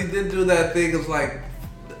 because he did do that thing. It's like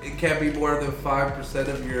it can't be more than 5%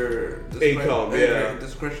 of your income.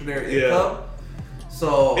 Discretionary income.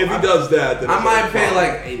 So if he does that, then I might pay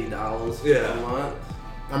like $80 a month.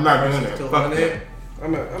 I'm not doing it. Fuck that. I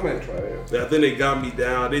might try it. Yeah, I think they got me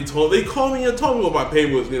down. They called me and told me what my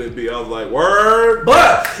payment was gonna be. I was like, word.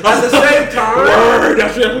 But at the same time, word.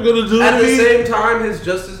 That's what I'm gonna do. At the same time,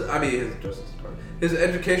 his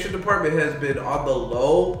education department has been on the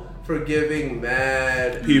low forgiving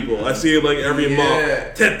mad people. I see it like every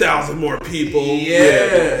month. 10,000 more people.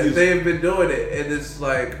 Yeah, they've been doing it, and it's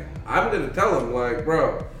like I'm gonna tell them, like,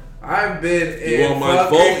 bro, I've been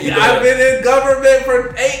I've been in government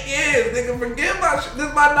for 8 years. Nigga, forget my shit. This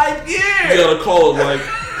is my 9th year. You gotta call it like,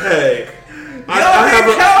 hey.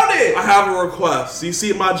 I have a request. You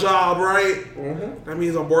see my job, right? Mm-hmm. That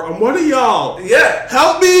means I'm one of y'all. Yeah.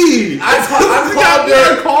 Help me. I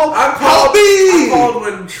called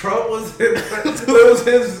when Trump was in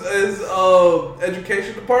his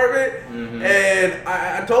education department, mm-hmm. and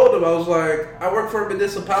I told him, I was like, I work for a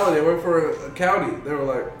municipality. I work for a county. They were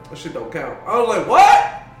like, that shit don't count. I was like,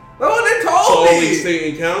 what? That's what they told me. Only state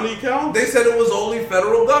and county count? They said it was only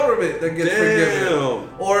federal government that gets forgiven.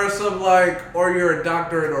 Or you're a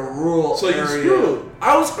doctor in a rural area. So you screwed.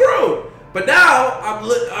 I was screwed. But now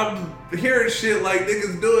I'm hearing shit like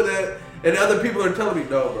niggas doing that, and other people are telling me,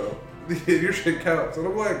 no, bro, your shit counts. And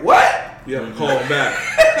I'm like, what? You have to call them back.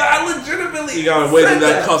 I legitimately. You gotta wait in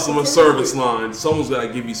that customer service line. Someone's gotta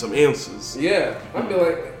give you some answers. Yeah, I'd be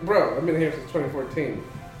like, bro, I've been here since 2014.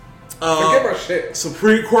 Forget my shit.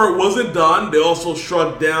 Supreme Court wasn't done. They also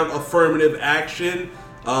struck down affirmative action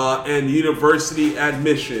and university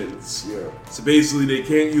admissions. Yeah. So basically, they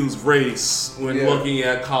can't use race when looking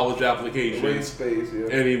at college applications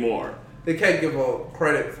anymore. They can't give a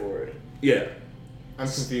credit for it. Yeah. I'm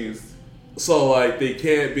confused. So, like, they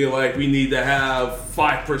can't be like, we need to have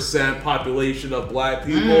 5% population of black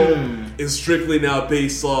people. It's strictly now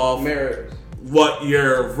based off merit, what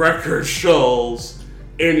your record shows.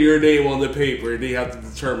 And your name on the paper, they have to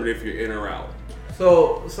determine if you're in or out.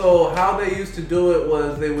 So how they used to do it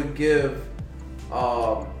was they would give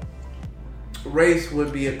race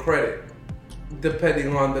would be a credit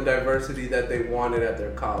depending on the diversity that they wanted at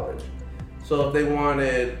their college. So if they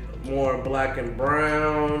wanted more black and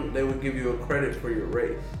brown, they would give you a credit for your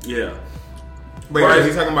race. Yeah. Wait, are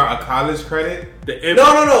you talking about a college credit?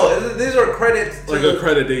 No. These are credits. Like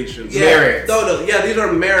accreditations. Yeah. Merits. No. Yeah, these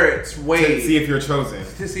are merits waived. To see if you're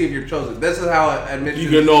chosen. This is how admissions. You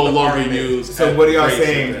can no longer use. So what are y'all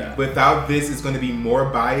saying? Without this, it's going to be more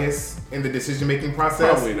bias in the decision-making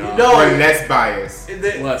process? Probably not. No. Or less bias?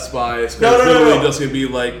 Less bias. Because literally just going to be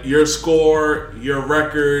like your score, your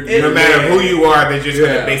record. No matter who you are, they're just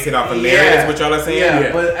going to base it off of merit, is what y'all are saying?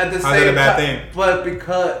 Yeah, but at the same time. How's that a bad thing? But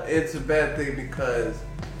because it's a bad thing because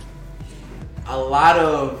a lot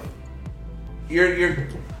of you're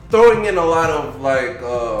throwing in a lot of like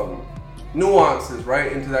nuances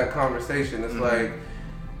right into that conversation. It's like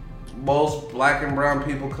most black and brown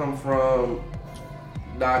people come from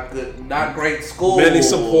not great schools. Many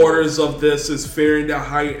supporters of this is fearing that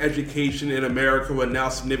higher education in America will now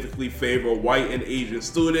significantly favor white and Asian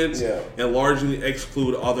students and largely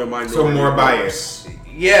exclude other minorities. So more bias.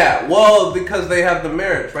 Yeah, well, because they have the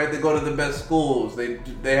merits, right? They go to the best schools. They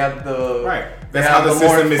have the That's how the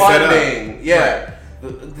system is set up. Yeah.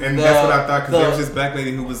 Right. And that's what I thought, because there was this black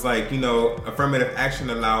lady who was like, affirmative action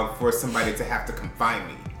allowed for somebody to have to confine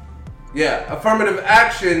me. Yeah, affirmative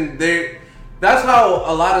action, that's how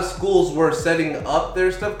a lot of schools were setting up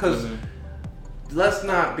their stuff, because let's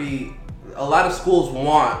not be, a lot of schools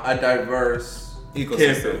want a diverse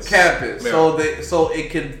ecosystem. Campus. Yeah. So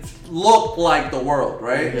it could look like the world,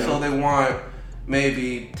 right? Yeah. So they want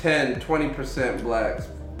maybe 10-20% blacks,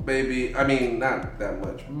 maybe, I mean, not that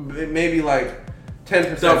much, maybe like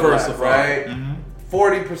 10% black, right?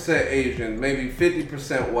 40% Asian, maybe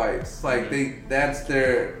 50% whites. Like that's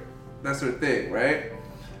their thing, right?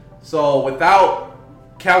 So without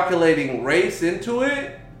calculating race into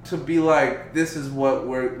it, to be like, this is what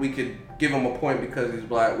we could give him a point because he's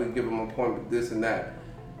black, we give him a point with this and that.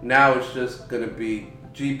 Now it's just gonna be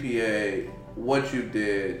GPA, what you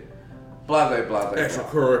did, blah blah blah.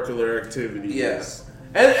 Extracurricular activities. Yes.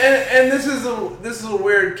 And this is a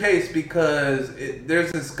weird case because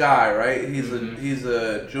there's this guy, right? He's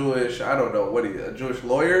a Jewish, I don't know a Jewish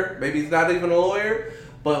lawyer. Maybe he's not even a lawyer,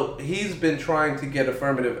 but he's been trying to get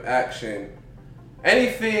affirmative action.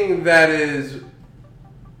 Anything that is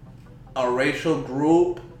a racial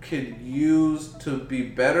group could use to be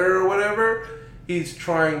better or whatever, he's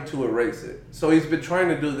trying to erase it. So he's been trying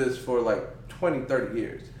to do this for like 20, 30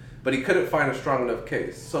 years, but he couldn't find a strong enough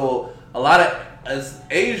case. So a lot of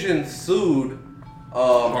Asians sued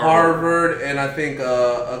Harvard and I think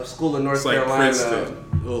a school in North Carolina.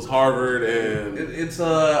 Princeton. It was Harvard and it's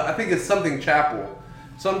I think it's something Chapel,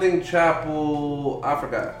 I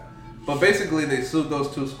forgot. But basically, they sued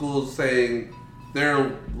those two schools, saying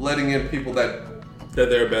they're letting in people that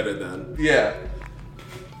they're better than. Yeah.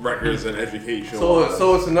 Records and education.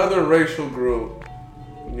 So it's another racial group.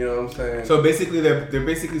 You know what I'm saying? So basically, they're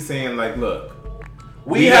basically saying like, look,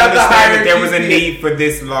 We have the higher that there was a GPA. need for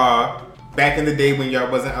this law back in the day when y'all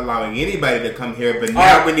wasn't allowing anybody to come here, but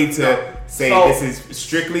now we need to say this is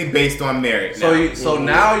strictly based on merit. So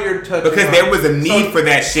now you're touching because on, there was a need for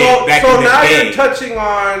that shit back so in the now day. you're touching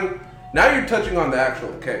on the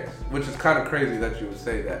actual case, which is kind of crazy that you would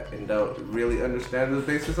say that and don't really understand the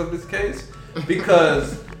basis of this case,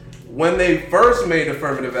 because when they first made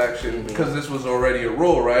affirmative action, because this was already a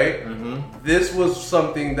rule, right? This was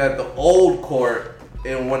something that the old court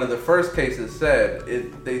in one of the first cases said.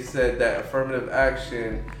 They said that affirmative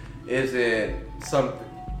action isn't something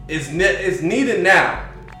is needed now,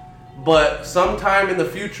 but sometime in the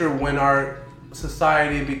future when our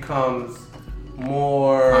society becomes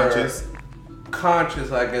more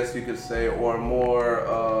conscious, I guess you could say, or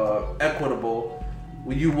more equitable,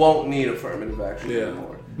 you won't need affirmative action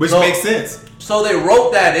anymore. Which makes sense. So they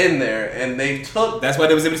wrote that in there, and they took. That's why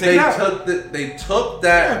they was able to take it out. They took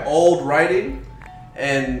that old writing,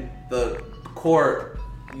 and the court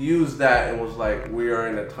used that and was like, "We are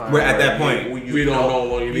in a time. We're at that point. You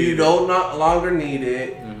don't no longer need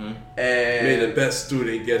it." And may the best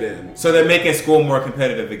student get in. So they're making school more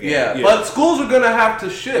competitive again. Yeah, but schools are gonna have to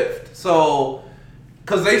shift. So.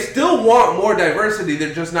 Because they still want more diversity,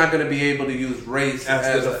 they're just not going to be able to use race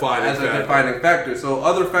as a defining factor. So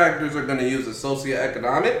other factors are going to use the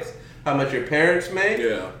socioeconomics, how much your parents make,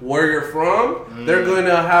 where you're from. They're going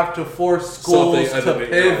to have to force schools to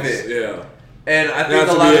pivot. Yeah, and I think that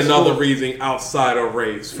has to be another reason outside of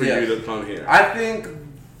race for you to come here. I think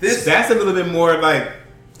that's a little bit more like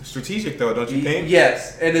strategic, though, don't you think?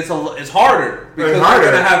 Yes, and it's harder because they're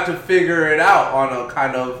going to have to figure it out on a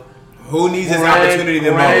kind of. Who needs this opportunity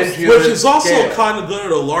the most? Which is also kind of good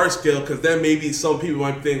at a large scale, because then maybe some people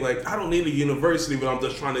might think like, I don't need a university, but I'm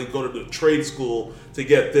just trying to go to the trade school to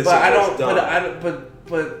get this. But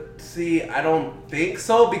see, I don't think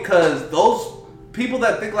so, because those people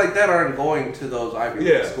that think like that aren't going to those Ivy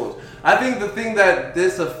League schools. I think the thing that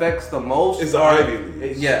this affects the most is the Ivy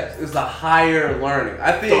League. Yes, is the higher learning.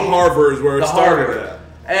 I think the Harvard's where it started at.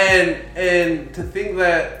 And to think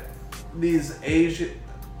that these Asian.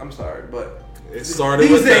 I'm sorry, but it started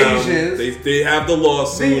these with Asians. They have the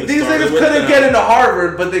lawsuit. These niggas couldn't get into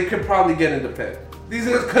Harvard, but they could probably get into Penn. These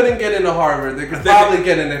niggas couldn't get into Harvard. They could probably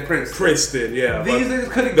get into Princeton. Yeah. These niggas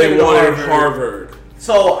couldn't get into Harvard.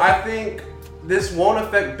 So I think this won't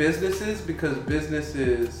affect businesses, because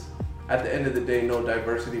businesses, at the end of the day, know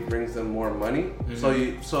diversity brings them more money. So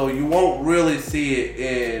you won't really see it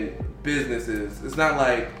in businesses. It's not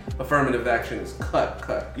like affirmative action is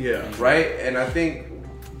cut. Yeah. Right? And I think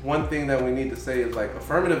one thing that we need to say is like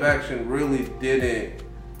affirmative action really didn't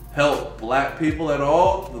help black people at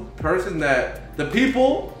all. The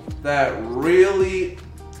people that really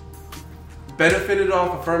benefited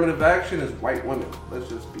off affirmative action is white women. Let's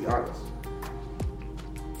just be honest.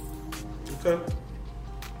 Okay.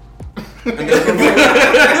 And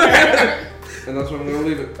that's what I'm gonna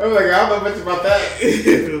leave it. I'm like, I don't know much about that.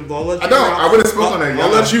 I would have spoken on that. I'll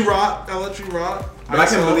let you rock. But I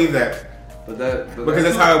can't believe that. Because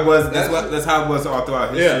that's how it was. That's how it was all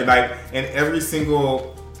throughout history. Yeah. Like in every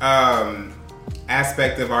single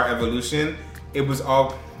aspect of our evolution, it was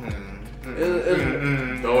all. Don't want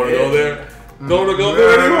to go there. Don't want to go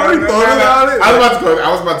there anymore. I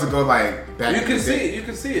was about to go like back. You can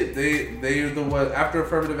see it. They are the ones after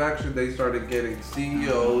affirmative action. They started getting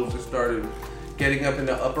CEOs. They started getting up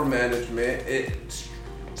into upper management. It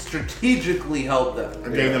strategically helped them.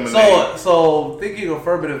 Gave them a name. So thinking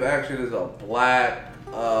affirmative action is a black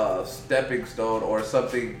stepping stone or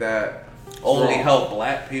something that only helped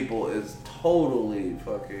black people is totally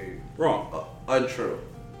fucking wrong, untrue.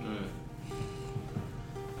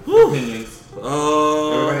 Opinions.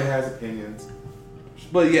 Everybody has opinions.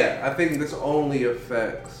 But yeah, I think this only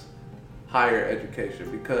affects higher education,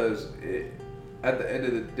 because at the end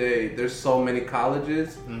of the day, there's so many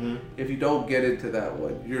colleges. If you don't get into that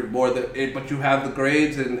one, you're more than it. But you have the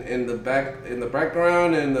grades in the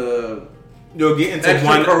background and the. You'll get into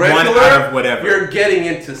one out of whatever. You're getting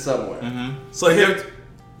into somewhere. So here.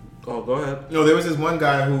 Oh, go ahead. No, there was this one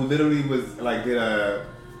guy who literally was like did a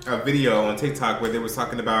video on TikTok where they was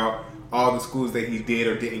talking about all the schools that he did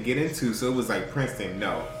or didn't get into. So it was like Princeton,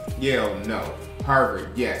 no. Yale, no.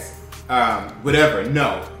 Harvard, yes. Whatever,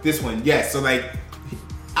 no. This one, yes. So like,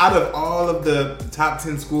 out of all of the top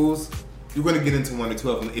 10 schools, you're going to get into 1 or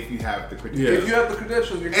 2 of them if you have the credentials. Yeah. If you have the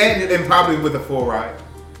credentials, you're and probably with a full ride.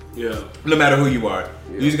 Yeah. No matter who you are,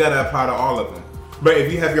 you just got to apply to all of them. But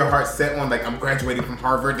if you have your heart set on like I'm graduating from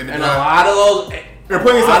Harvard, and a lot of those, you're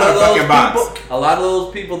putting yourself in a fucking box. A lot of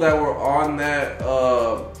those people that were on that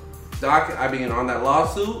on that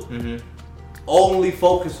lawsuit, only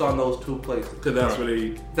focus on those 2 places. Because that's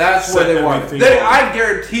where they want it. I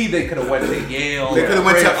guarantee they could have went to Yale. They could have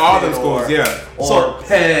went to all them schools, Or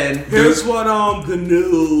Penn. Here's what the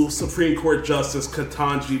new Supreme Court Justice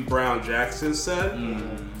Ketanji Brown Jackson said,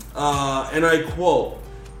 and I quote,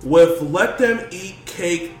 "With let them eat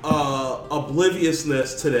cake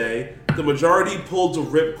obliviousness today, the majority pulled the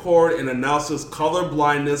ripcord and announces color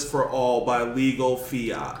blindness for all by legal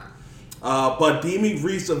fiat. But deeming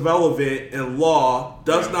race irrelevant in law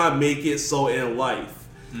does not make it so in life.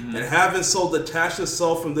 And having so detached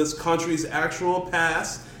itself from this country's actual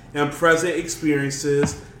past and present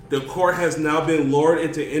experiences, the court has now been lured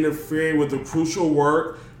into interfering with the crucial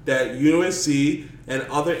work that UNC and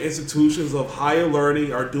other institutions of higher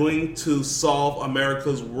learning are doing to solve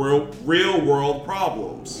America's real-world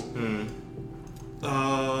problems.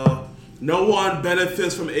 No one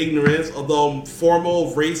benefits from ignorance, although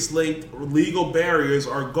formal race-linked legal barriers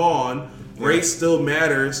are gone. Race still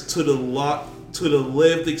matters to the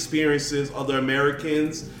lived experiences of the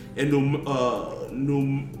Americans in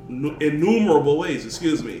innumerable ways.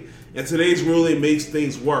 And today's ruling makes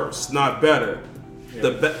things worse, not better.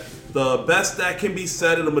 The best that can be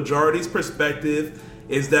said in the majority's perspective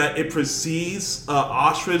is that it proceeds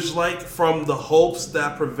ostrich-like from the hopes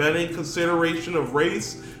that preventing consideration of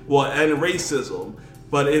race will end racism.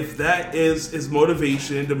 But if that is its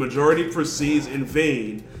motivation, the majority proceeds in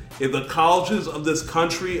vain. If the colleges of this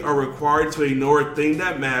country are required to ignore a thing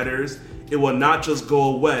that matters, it will not just go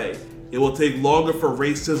away. It will take longer for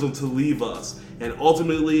racism to leave us. And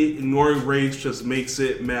ultimately, ignoring race just makes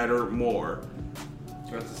it matter more."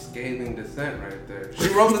 That's a scathing dissent right there. She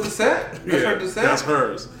wrote the dissent? That's her dissent? That's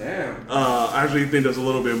hers. Damn. I actually think there's a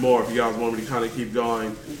little bit more if you guys want me to kind of keep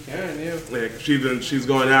going. You can, yeah. She's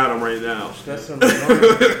going at him right now. That's some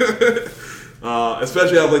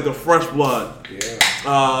especially out like the fresh blood. Yeah.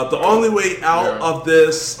 The only way out of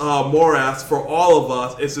this morass for all of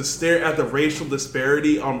us is to stare at the racial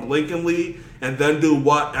disparity unblinkingly and then do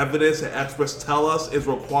what evidence and experts tell us is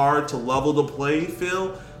required to level the playing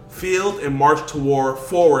field and march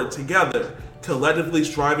forward together, collectively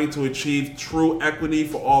striving to achieve true equity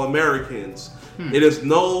for all Americans. It is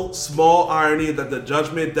no small irony that the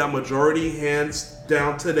judgment that majority hands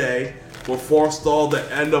down today will forestall the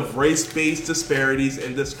end of race-based disparities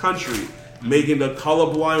in this country, making the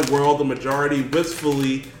colorblind world the majority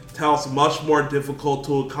wistfully tells much more difficult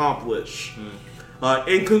to accomplish.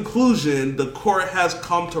 In conclusion, the court has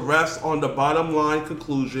come to rest on the bottom line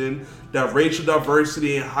conclusion that racial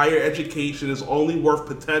diversity in higher education is only worth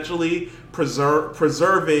potentially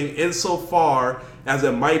preserving insofar as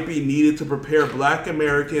it might be needed to prepare Black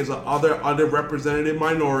Americans and other underrepresented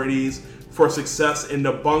minorities for success in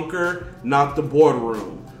the bunker, not the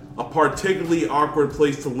boardroom. A particularly awkward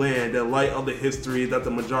place to land in light of the history that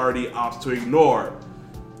the majority opts to ignore.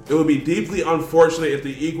 It would be deeply unfortunate if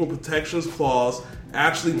the Equal Protections Clause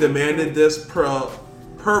actually demanded this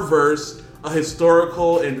perverse, a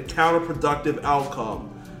historical and counterproductive outcome.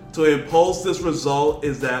 To impose this result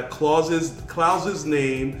is that clause's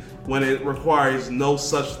name when it requires no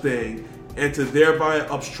such thing, and to thereby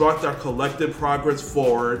obstruct our collective progress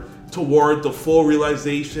forward toward the full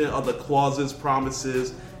realization of the clause's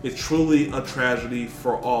promises is truly a tragedy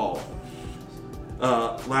for all.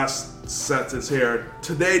 Last sentence here.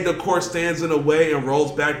 Today, the court stands in a way and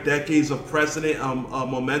rolls back decades of precedent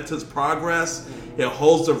momentous progress. It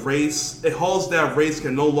holds that race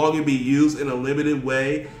can no longer be used in a limited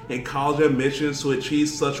way in college admissions to achieve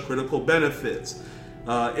such critical benefits.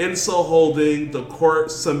 In so holding, the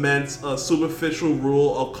court cements a superficial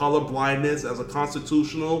rule of colorblindness as a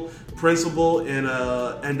constitutional principle in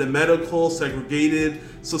the medical segregated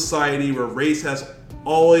society where race has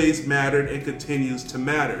always mattered and continues to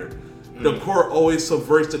matter. The court always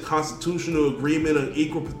subverts the constitutional agreement of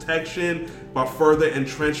equal protection by further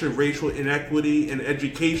entrenching racial inequity in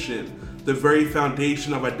education, the very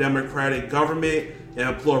foundation of a democratic government and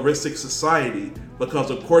a pluralistic society, because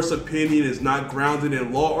the court's opinion is not grounded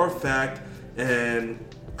in law or fact and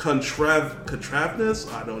contraveness?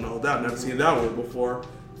 I don't know that. I've never seen that one before.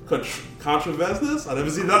 Contravenous? I've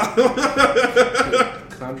never seen that.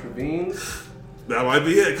 Contravenes? That might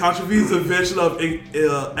be it. Contravenes the vision of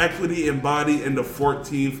equity embodied in the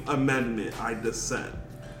 14th Amendment. I dissent.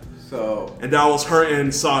 So, and that was her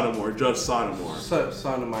and Sotomayor, Judge Sotomayor.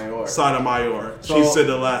 Sotomayor. Sotomayor. So, she said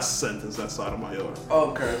the last sentence. That's Sotomayor.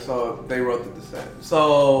 Okay, so they wrote the dissent.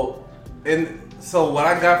 So what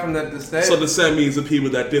I got from that dissent. So dissent means the people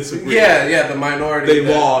that disagree. Yeah, the minority. They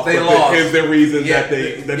lost. They lost. Here's the reason that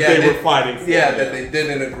they were fighting for. Yeah, that they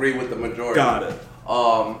didn't agree with the majority. Got it.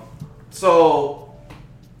 So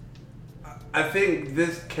I think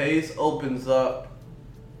this case opens up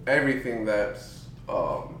everything that's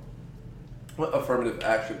what affirmative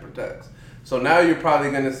action protects. So now you're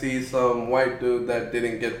probably going to see some white dude that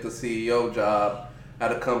didn't get the CEO job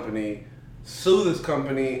at a company sue this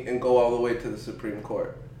company and go all the way to the Supreme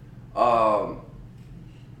Court.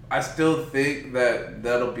 I still think that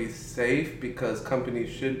that'll be safe because companies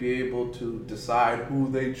should be able to decide who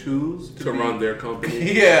they choose to run their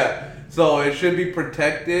company. Yeah, so it should be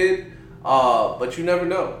protected, but you never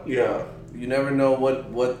know. Yeah. You never know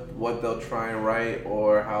what they'll try and write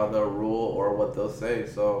or how they'll rule or what they'll say.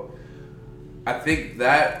 So I think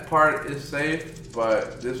that part is safe,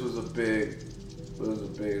 but this was a big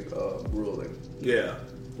ruling. Yeah.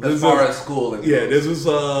 As far as schooling. Yeah, this was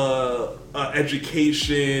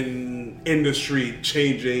education industry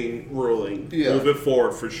changing ruling. Moving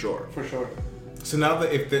forward for sure. For sure. So now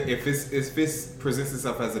that if this presents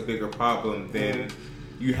itself as a bigger problem, then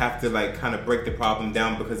you have to like kind of break the problem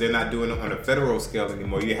down because they're not doing it on a federal scale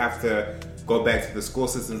anymore. You have to go back to the school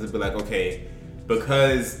systems and be like, okay,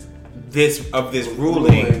 because this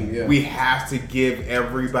ruling, we have to give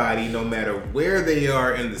everybody, no matter where they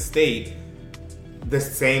are in the state, the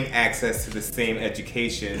same access to the same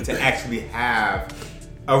education to actually have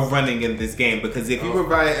a running in this game. Because if you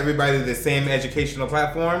provide everybody the same educational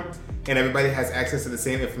platform and everybody has access to the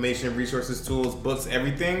same information, resources, tools, books,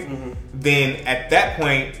 everything, then at that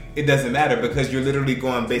point it doesn't matter because you're literally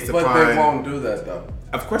going based upon. But they won't do that though.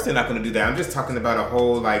 Of course they're not going to do that. I'm just talking about a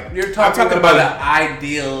whole like. You're talking about an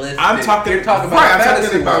idealistic. I'm talking. You're talking about. Right, I'm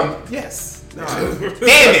talking about. Yes. No. Damn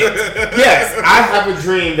it! Yes, I have a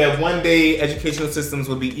dream that one day educational systems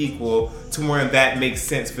will be equal to where that makes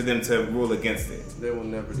sense for them to rule against it. They will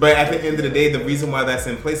never. But at the end of the day, the reason why that's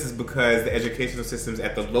in place is because the educational systems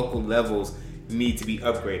at the local levels need to be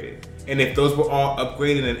upgraded. And if those were all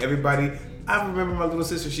upgraded and everybody, I remember my little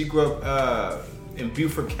sister. She grew up in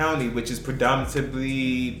Beaufort County, which is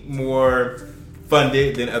predominantly more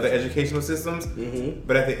funded than other educational systems,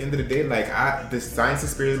 but at the end of the day, like the science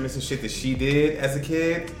experiments and shit that she did as a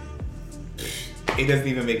kid, it doesn't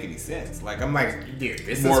even make any sense. Like I'm like, dude,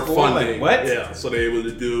 this more is cool. funding. Like, what? Yeah, so they're able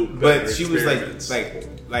to do. But she was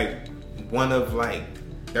like one of like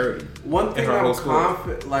 30. One thing I'm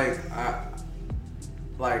confident,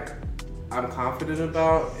 I'm confident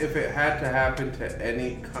about if it had to happen to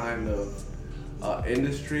any kind of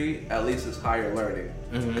industry, at least it's higher learning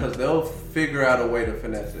because they'll figure out a way to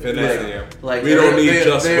finesse it. Like we don't need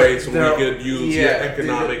just rates when we could use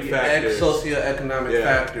economic factors, socioeconomic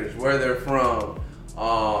factors, where they're from.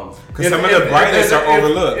 Because some of the brightest are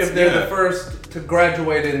overlooked. If they're the first to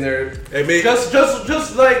graduate in their,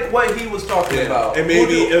 just like what he was talking about. And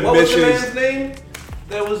maybe admissions. What was the man's name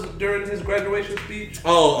that was during his graduation speech?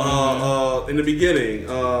 In the beginning.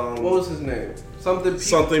 What was his name?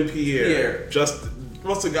 Something Pierre. Just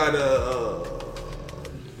what's the guy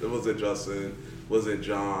that was it Justin? Was it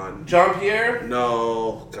John? John Pierre?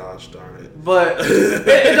 No, gosh darn it. But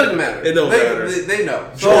it doesn't matter. It don't matter. They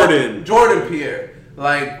know. Jordan Pierre.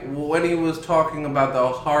 Like when he was talking about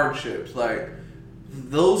those hardships, like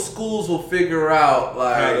those schools will figure out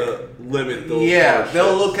like how to limit those. Yeah, hardships.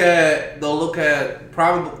 they'll look at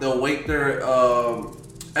probably they'll weight their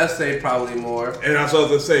essay probably more. And I was going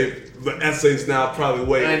to say. The essays now probably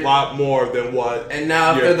weigh a lot more than what. And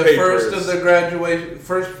now if they're the first of the graduation,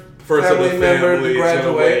 first family member to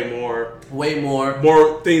graduate, way more.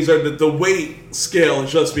 More things are the weight scale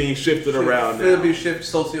is just being shifted around now. It'll be shifted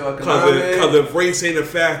socioeconomic. Because if race ain't a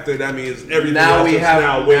factor, that means everything else is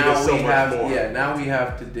now weighted so much more. Yeah, now we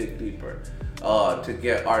have to dig deeper to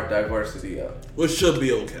get our diversity up. Which should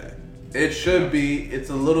be okay. It should be. It's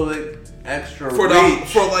a little bit extra for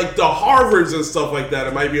like the Harvards and stuff like that.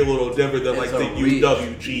 It might be a little different than like the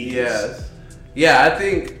UWGs. Yes. Yeah,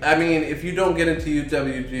 I mean, if you don't get into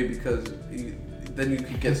UWG because then you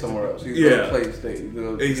could get somewhere else. You go to Plain State. Exactly. You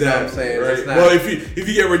know what I'm saying? Right? Well, if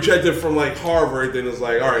you get rejected from like Harvard, then it's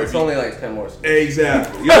like, all right. It's only like 10 more spots.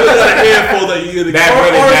 Exactly. You only got a handful that you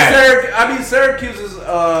get to Syracuse is.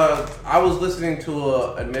 I was listening to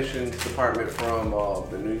an admissions department from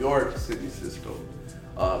the New York City system,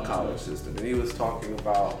 college system, and he was talking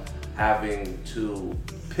about having to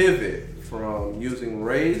pivot from using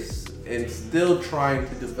race and still trying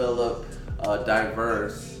to develop a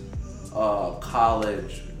diverse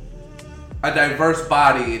college, a diverse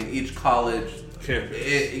body in each college campus.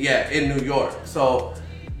 In New York. So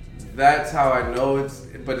that's how I know it's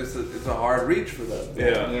a hard reach for them.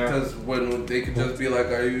 Yeah. Because when they could just be like,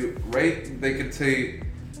 "Are you right?" They could say,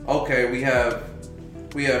 "Okay, we have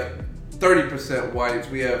 30% whites,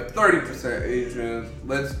 we have 30% Asians.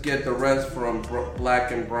 Let's get the rest from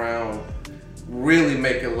black and brown really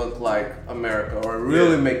make it look like America, or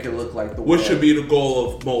really make it look like the world. Which should be the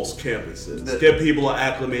goal of most campuses. Get people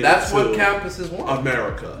acclimated That's to what campuses want.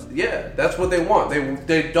 America. Yeah, that's what they want.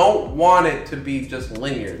 They don't want it to be just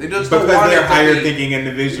linear. They just because don't want they're it to higher be, thinking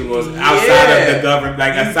individuals outside of the government,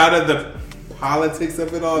 like outside of the politics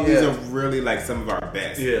of it all. These are really like some of our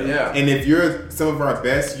best. Yeah. And if you're some of our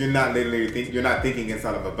best, you're not you're not thinking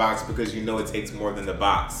inside of a box because you know it takes more than the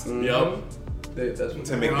box. Yep. That's what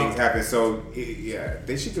to make things happen. So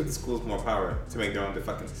they should give the schools more power to make their own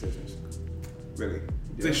fucking decisions. Really,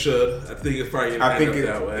 they should. I think it's probably gonna end up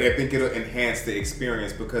that way. I think it'll enhance the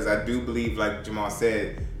experience because I do believe, like Jamal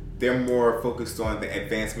said, they're more focused on the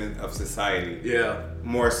advancement of society. Yeah,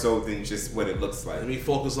 more so than just what it looks like. Let me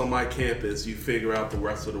focus on my campus. You figure out the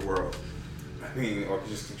rest of the world. I mean, or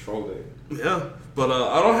just control it. Yeah, but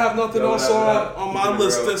I don't have nothing else on my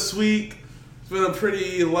list this week. It's been a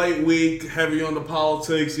pretty light week, heavy on the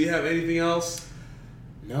politics. Do you have anything else?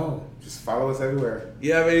 No, just follow us everywhere.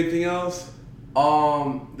 You have anything else?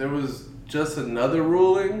 There was just another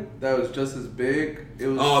ruling that was just as big. It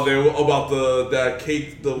was they were about that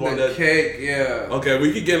cake, cake, yeah. Okay,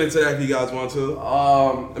 we could get into that if you guys want to.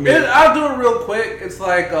 I'll do it real quick. It's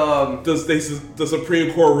like the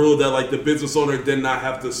Supreme Court ruled that like the business owner did not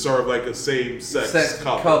have to serve like a same-sex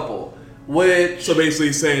couple. Which so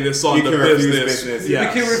basically saying it's on the business. You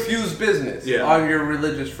can refuse business on your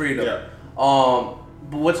religious freedom. Yeah.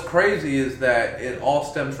 But what's crazy is that it all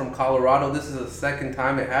stems from Colorado. This is the second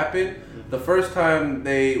time it happened. The first time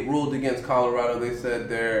they ruled against Colorado, they said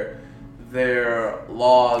their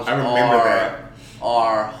laws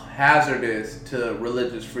are hazardous to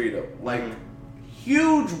religious freedom. Like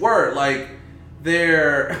huge word. Like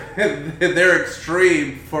they're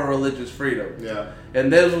extreme for religious freedom. Yeah. And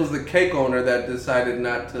this was the cake owner that decided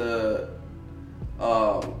not to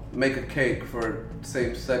make a cake for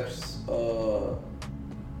same-sex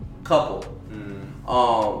couple.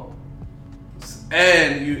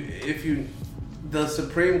 And the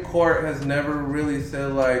Supreme Court has never really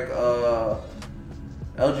said like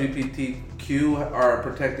LGBTQ are a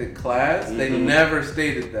protected class. They never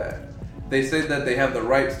stated that. They said that they have the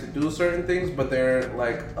rights to do certain things, but they're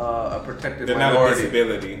like a protected minority. Not a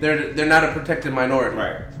disability. They're not a protected minority.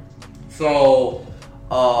 Right. So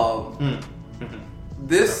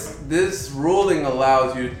this ruling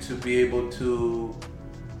allows you to be able to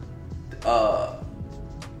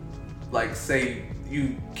like say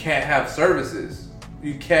you can't have services.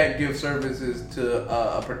 You can't give services to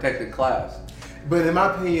a protected class. But in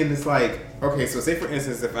my opinion, it's like, okay, so say for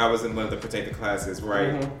instance, if I was in one of the protected classes,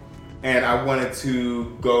 right? And I wanted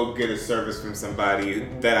to go get a service from somebody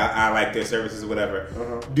that I like their services or whatever.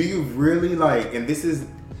 Do you really like, and this is,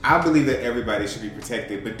 I believe that everybody should be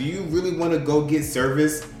protected, but do you really want to go get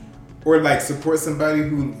service or like support somebody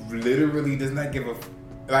who literally does not give a,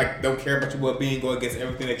 like don't care about your well-being, go against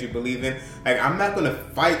everything that you believe in? Like, I'm not going to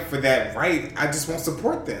fight for that right. I just won't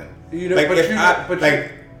support them. You know,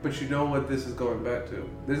 but you know what this is going back to?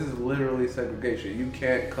 This is literally segregation. You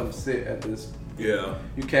can't come sit at this. Yeah.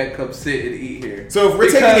 You can't come sit and eat here. So if we're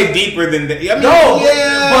taking it deeper than that, I mean,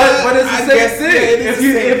 but it's the same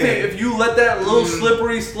thing. If you let that little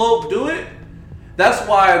slippery slope do it, that's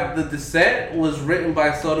why the dissent was written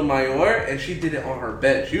by Sotomayor, and she did it on her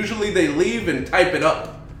bench. Usually they leave and type it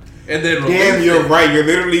up. And then you're right. They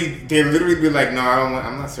literally be like, no,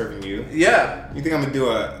 I'm not serving you. Yeah. You think I'm gonna do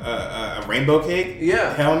a rainbow cake?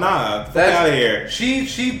 Yeah. Hell nah. Fuck out of here. She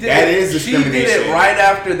did that it. Is discrimination. She did it right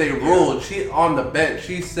after they ruled. She on the bench.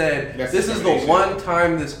 She said, "This is the one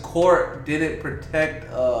time this court didn't protect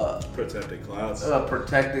protected class.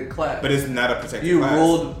 Protected class." But it's not a protected class. You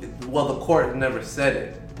ruled. Well, the court never said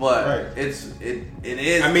it, but it is.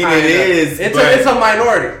 I mean, it is. It's a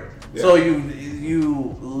minority. Yeah. So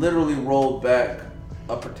you literally rolled back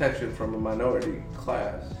a protection from a minority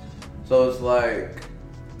class. So it's like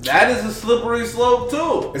that is a slippery slope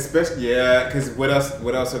too. Especially because what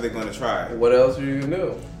else are they going to try? What else are you gonna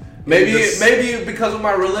do? Maybe because of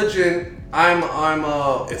my religion, I'm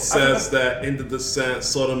It says that in the dissent,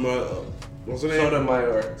 Sotomayor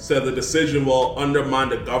said the decision will undermine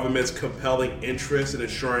the government's compelling interest in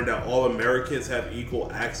ensuring that all Americans have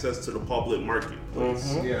equal access to the public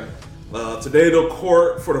marketplace. Today, the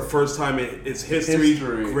court, for the first time in its history,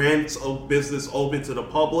 grants a business open to the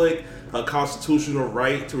public a constitutional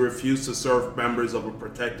right to refuse to serve members of a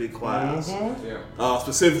protected class.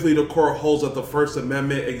 Specifically, the court holds that the First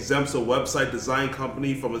Amendment exempts a website design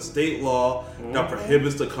company from a state law that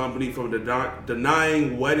prohibits the company from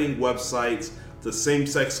denying wedding websites to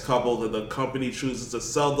same-sex couples that the company chooses to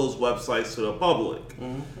sell those websites to the public.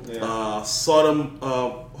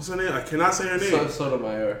 What's her name? I cannot say her name.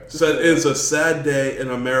 Sotomayor said it's a sad day in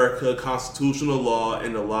America, constitutional law,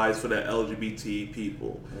 and the lives for the LGBT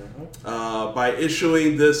people. By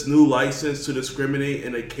issuing this new license to discriminate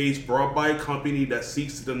in a case brought by a company that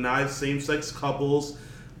seeks to deny same-sex couples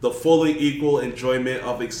the fully equal enjoyment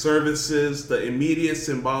of its services, the immediate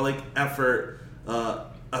symbolic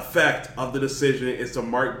effect of the decision is to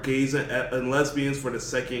mark gays and lesbians for the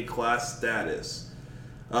second-class status.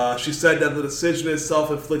 She said that the decision itself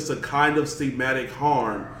inflicts a kind of stigmatic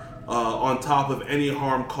harm on top of any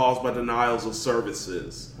harm caused by denials of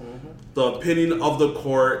services. The opinion of the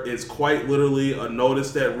court is quite literally a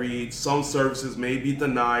notice that reads, some services may be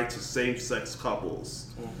denied to same-sex couples.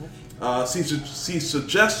 She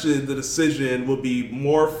suggested the decision would be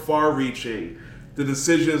more far-reaching. The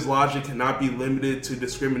decision's logic cannot be limited to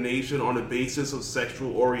discrimination on the basis of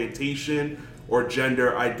sexual orientation or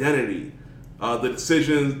gender identity. The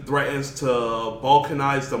decision threatens to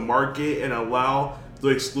balkanize the market and allow the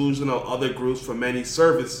exclusion of other groups from many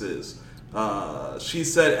services. She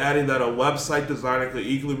said, adding that a website designer could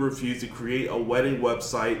equally refuse to create a wedding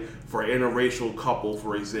website for an interracial couple,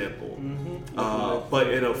 for example. But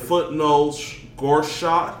in a footnote,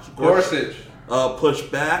 Gorsuch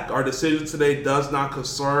pushed back. Our decision today does not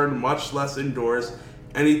concern, much less endorse,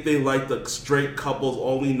 anything like the straight couples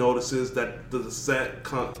only notices that the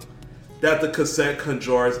consent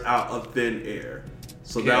conjures out of thin air.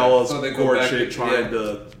 So that was Gorsuch trying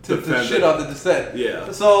to defend shit on the dissent.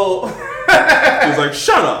 Yeah. So he was like,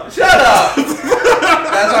 "Shut up, shut up."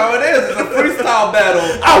 That's how it is. It's a freestyle battle.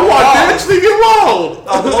 I want this. Leave it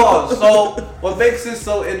alone. So what makes this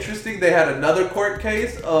so interesting? They had another court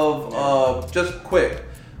case of just quick.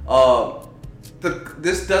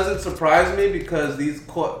 This doesn't surprise me because these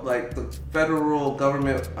court, like the federal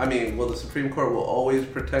government, the Supreme Court will always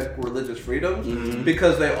protect religious freedoms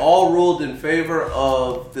because they all ruled in favor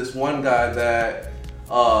of this one guy that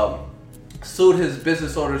sued his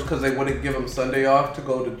business owners because they wouldn't give him Sunday off to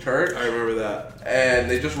go to church. I remember that. And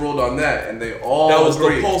they just ruled on that, and they all that was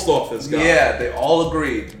agreed. The post office guy. Yeah, they all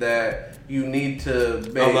agreed that you need to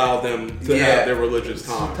allow them to have their religious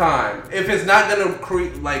time. If it's not gonna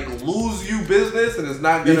lose you business, and it's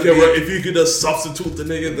not gonna if you could just substitute the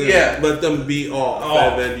nigga, then let them be off,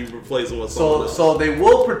 and then you replace them with someone else. So they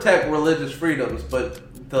will protect religious freedoms, but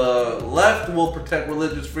the left will protect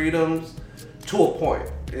religious freedoms to a point.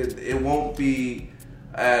 It won't be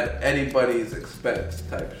at anybody's expense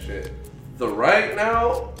type of shit. The right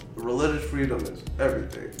now, religious freedom is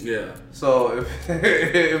everything. Yeah. So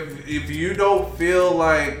if you don't feel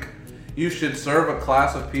like you should serve a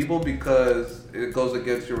class of people because it goes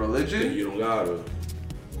against your religion, then you don't gotta.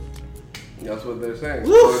 That's what they're saying.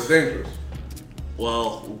 So it's dangerous.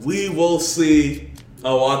 Well, we will see.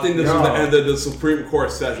 Oh, well, I think this is the end of the Supreme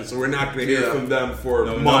Court session, so we're not going to hear from them for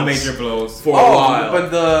months. No major blows. For a while. But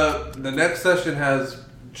the next session has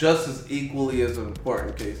just as equally as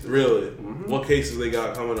important cases. Really? What cases they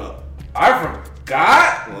got coming up? I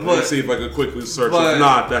forgot. Well, let me see if I can quickly search. If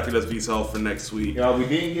not, that could just be held for next week. Yo, we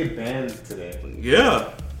didn't get banned today.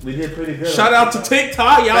 Yeah. We did pretty good. Shout out to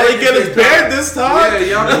TikTok. Y'all ain't get us banned this time.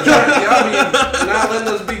 Yeah, y'all be not letting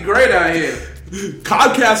us be great out here.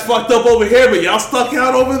 Comcast fucked up over here, but y'all stuck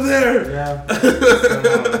out over there. Yeah.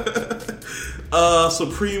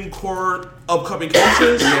 Supreme Court upcoming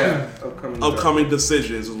cases. Upcoming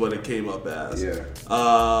decisions is what it came up as. Yeah.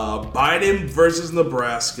 Biden versus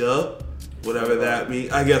Nebraska, whatever that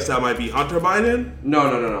means. I guess that might be Hunter Biden.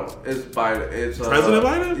 No. It's Biden. It's President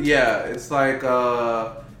Biden. Yeah, it's like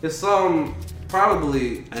it's some.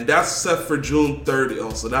 Probably, and that's set for June 30th.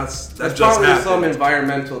 Oh, so that just probably happened. Some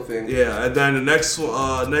environmental thing. Yeah, and then the next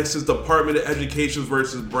is Department of Education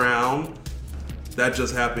versus Brown. That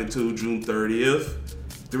just happened too, June 30th.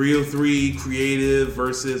 303 Creative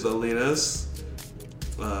versus Alinas.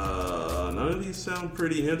 None of these sound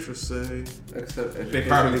pretty interesting. Except they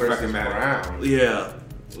probably fucking matter. Brown. Yeah.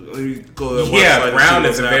 Let me go to the website. Yeah, Brown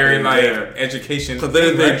is a very education. Because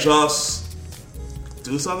then they just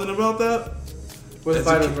do something about that. What's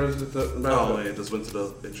Biden versus Nebraska? Oh, yeah, just went to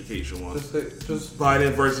the education one. Just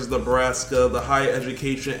Biden versus Nebraska. The Higher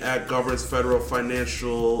Education Act governs federal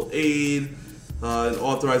financial aid and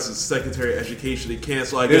authorizes the Secretary of Education to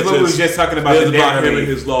cancel. I guess we were just talking about him and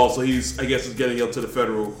his law, so he's getting up to the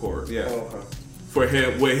federal court. Yeah. Oh, okay. For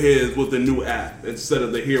him with the new act instead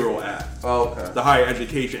of the HERO Act. Oh, okay. The Higher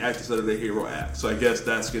Education Act instead of the HERO Act. So I guess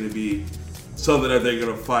that's going to be something that they're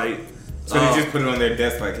going to fight. So they just put it on their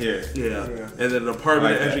desk like here. Yeah. And then the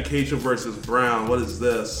Department of Education versus Brown. What is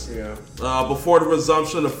this? Yeah. Before the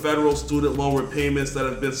resumption of federal student loan repayments that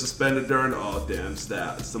have been suspended during... Oh, damn, it's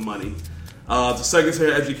the money. The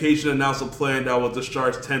Secretary of Education announced a plan that will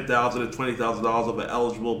discharge $10,000 and $20,000 of an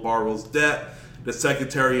eligible borrower's debt. The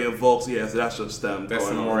Secretary invokes... Yeah, so that's just them. That's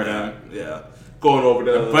going some over more of that. Yeah. Going over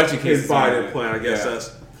the budget case Biden plan. I guess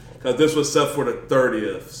that's... Because this was set for the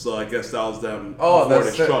 30th, so I guess that was them before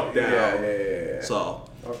they struck down. Yeah. So,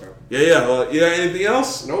 okay. Yeah. You got anything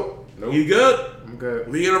else? Nope. You good? I'm good.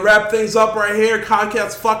 We're going to wrap things up right here.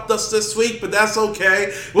 Comcast fucked us this week, but that's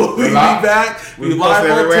okay. We'll be back. We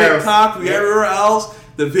live on TikTok. We everywhere else.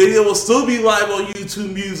 The video will still be live on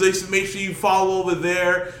YouTube Music, so make sure you follow over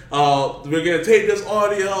there. We're going to take this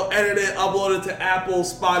audio, edit it, upload it to Apple,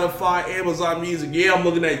 Spotify, Amazon Music. Yeah, I'm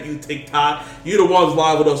looking at you, TikTok. You're the ones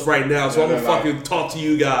live with us right now, so I'm going to fucking talk to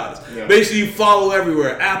you guys. Yeah. Make sure you follow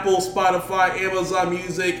everywhere. Apple, Spotify, Amazon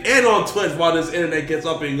Music, and on Twitch while this internet gets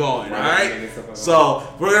up and going, alright? So,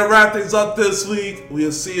 we're going to wrap things up this week.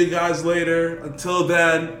 We'll see you guys later. Until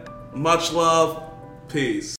then, much love. Peace.